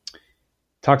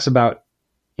 Talks about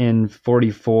in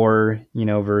 44,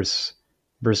 verse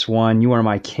 1, you are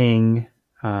my king.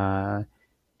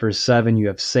 Verse 7, you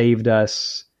have saved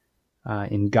us.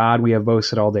 In God we have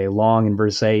boasted all day long, in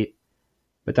verse 8.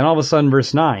 But then all of a sudden,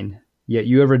 verse 9, yet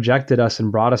you have rejected us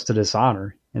and brought us to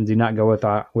dishonor, and do not go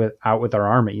out with our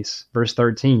armies. Verse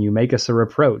 13, you make us a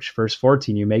reproach. Verse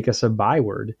 14, you make us a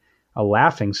byword, a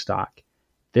laughing stock.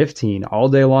 15, all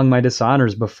day long my dishonor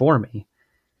is before me.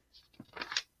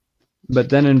 But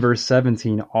then in verse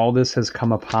 17, all this has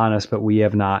come upon us, but we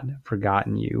have not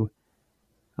forgotten you.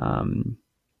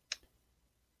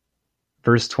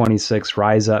 Verse 26,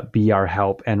 rise up, be our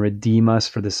help, and redeem us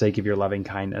for the sake of your loving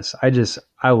kindness.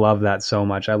 I love that so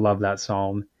much. I love that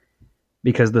psalm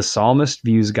because the psalmist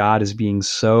views God as being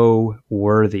so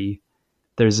worthy.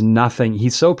 There's nothing,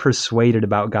 he's so persuaded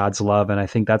about God's love. And I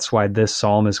think that's why this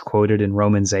psalm is quoted in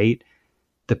Romans 8.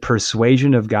 The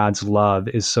persuasion of God's love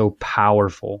is so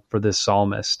powerful for this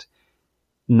psalmist.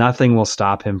 Nothing will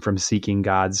stop him from seeking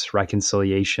God's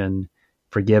reconciliation,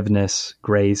 forgiveness,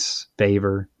 grace,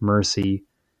 favor, mercy.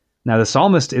 Now, the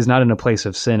psalmist is not in a place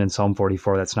of sin in Psalm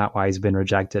 44. That's not why he's been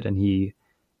rejected. And he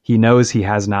knows he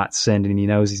has not sinned, and he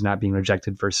knows he's not being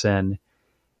rejected for sin.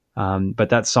 But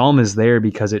that psalm is there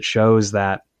because it shows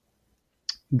that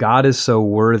God is so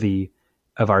worthy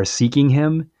of our seeking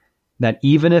him that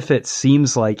even if it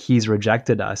seems like he's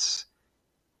rejected us,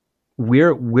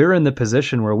 we're in the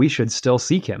position where we should still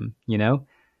seek him,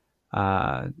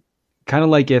 kind of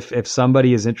like if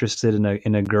somebody is interested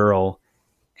in a girl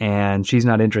and she's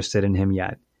not interested in him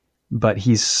yet, but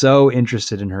he's so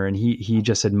interested in her and he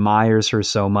just admires her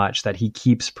so much that he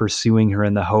keeps pursuing her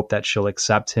in the hope that she'll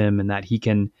accept him and that he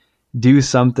can do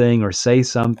something or say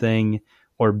something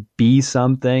or be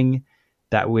something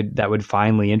that would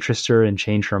finally interest her and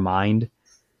change her mind.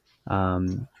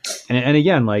 And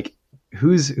again, like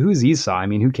who's Esau? I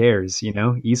mean, who cares?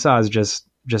 Esau is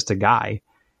just a guy.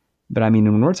 But I mean,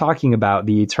 when we're talking about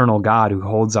the eternal God who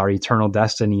holds our eternal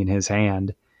destiny in his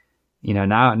hand,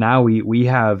 now we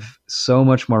have so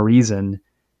much more reason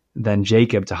than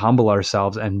Jacob to humble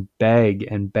ourselves and beg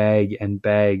and beg and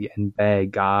beg and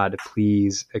beg, God,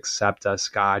 please accept us.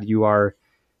 God, you are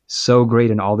so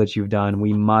great in all that you've done.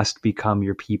 We must become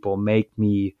your people. Make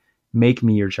me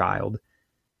your child.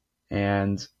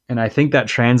 And I think that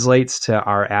translates to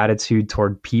our attitude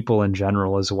toward people in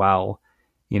general as well.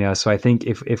 So I think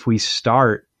if we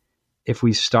start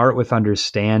with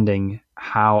understanding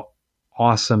how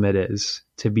awesome it is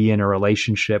to be in a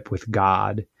relationship with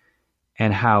God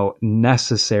and how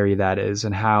necessary that is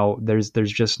and how there's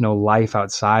just no life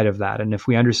outside of that. And if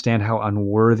we understand how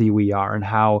unworthy we are and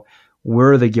how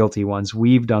we're the guilty ones,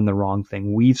 we've done the wrong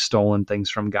thing, we've stolen things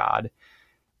from God.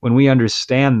 When we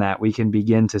understand that, we can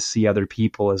begin to see other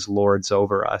people as lords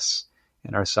over us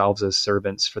and ourselves as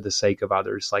servants for the sake of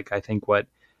others. Like I think what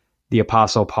the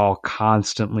Apostle Paul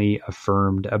constantly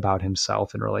affirmed about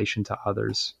himself in relation to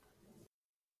others.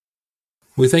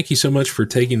 We thank you so much for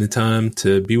taking the time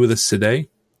to be with us today.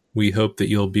 We hope that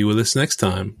you'll be with us next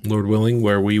time, Lord willing,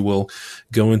 where we will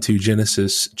go into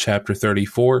Genesis chapter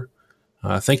 34.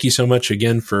 Thank you so much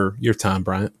again for your time,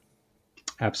 Bryant.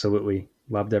 Absolutely.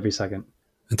 Loved every second.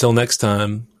 Until next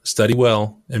time, study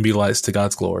well and be lights to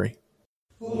God's glory.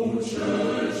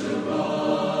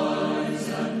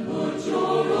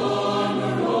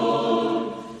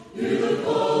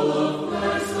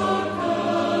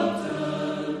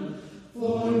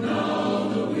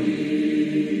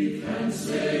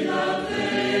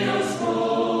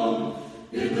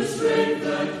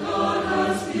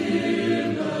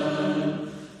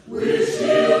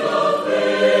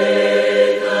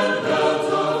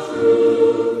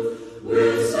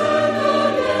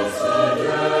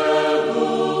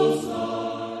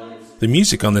 The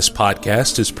music on this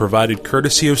podcast is provided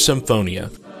courtesy of Symphonia.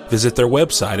 Visit their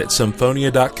website at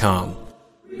symphonia.com.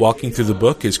 Walking Through the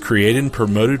Book is created and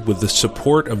promoted with the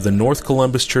support of the North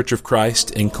Columbus Church of Christ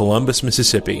in Columbus,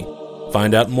 Mississippi.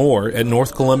 Find out more at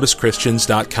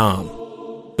northcolumbuschristians.com.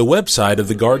 The website of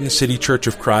the Garden City Church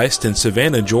of Christ in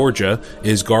Savannah, Georgia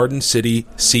is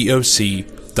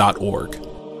gardencitycoc.org.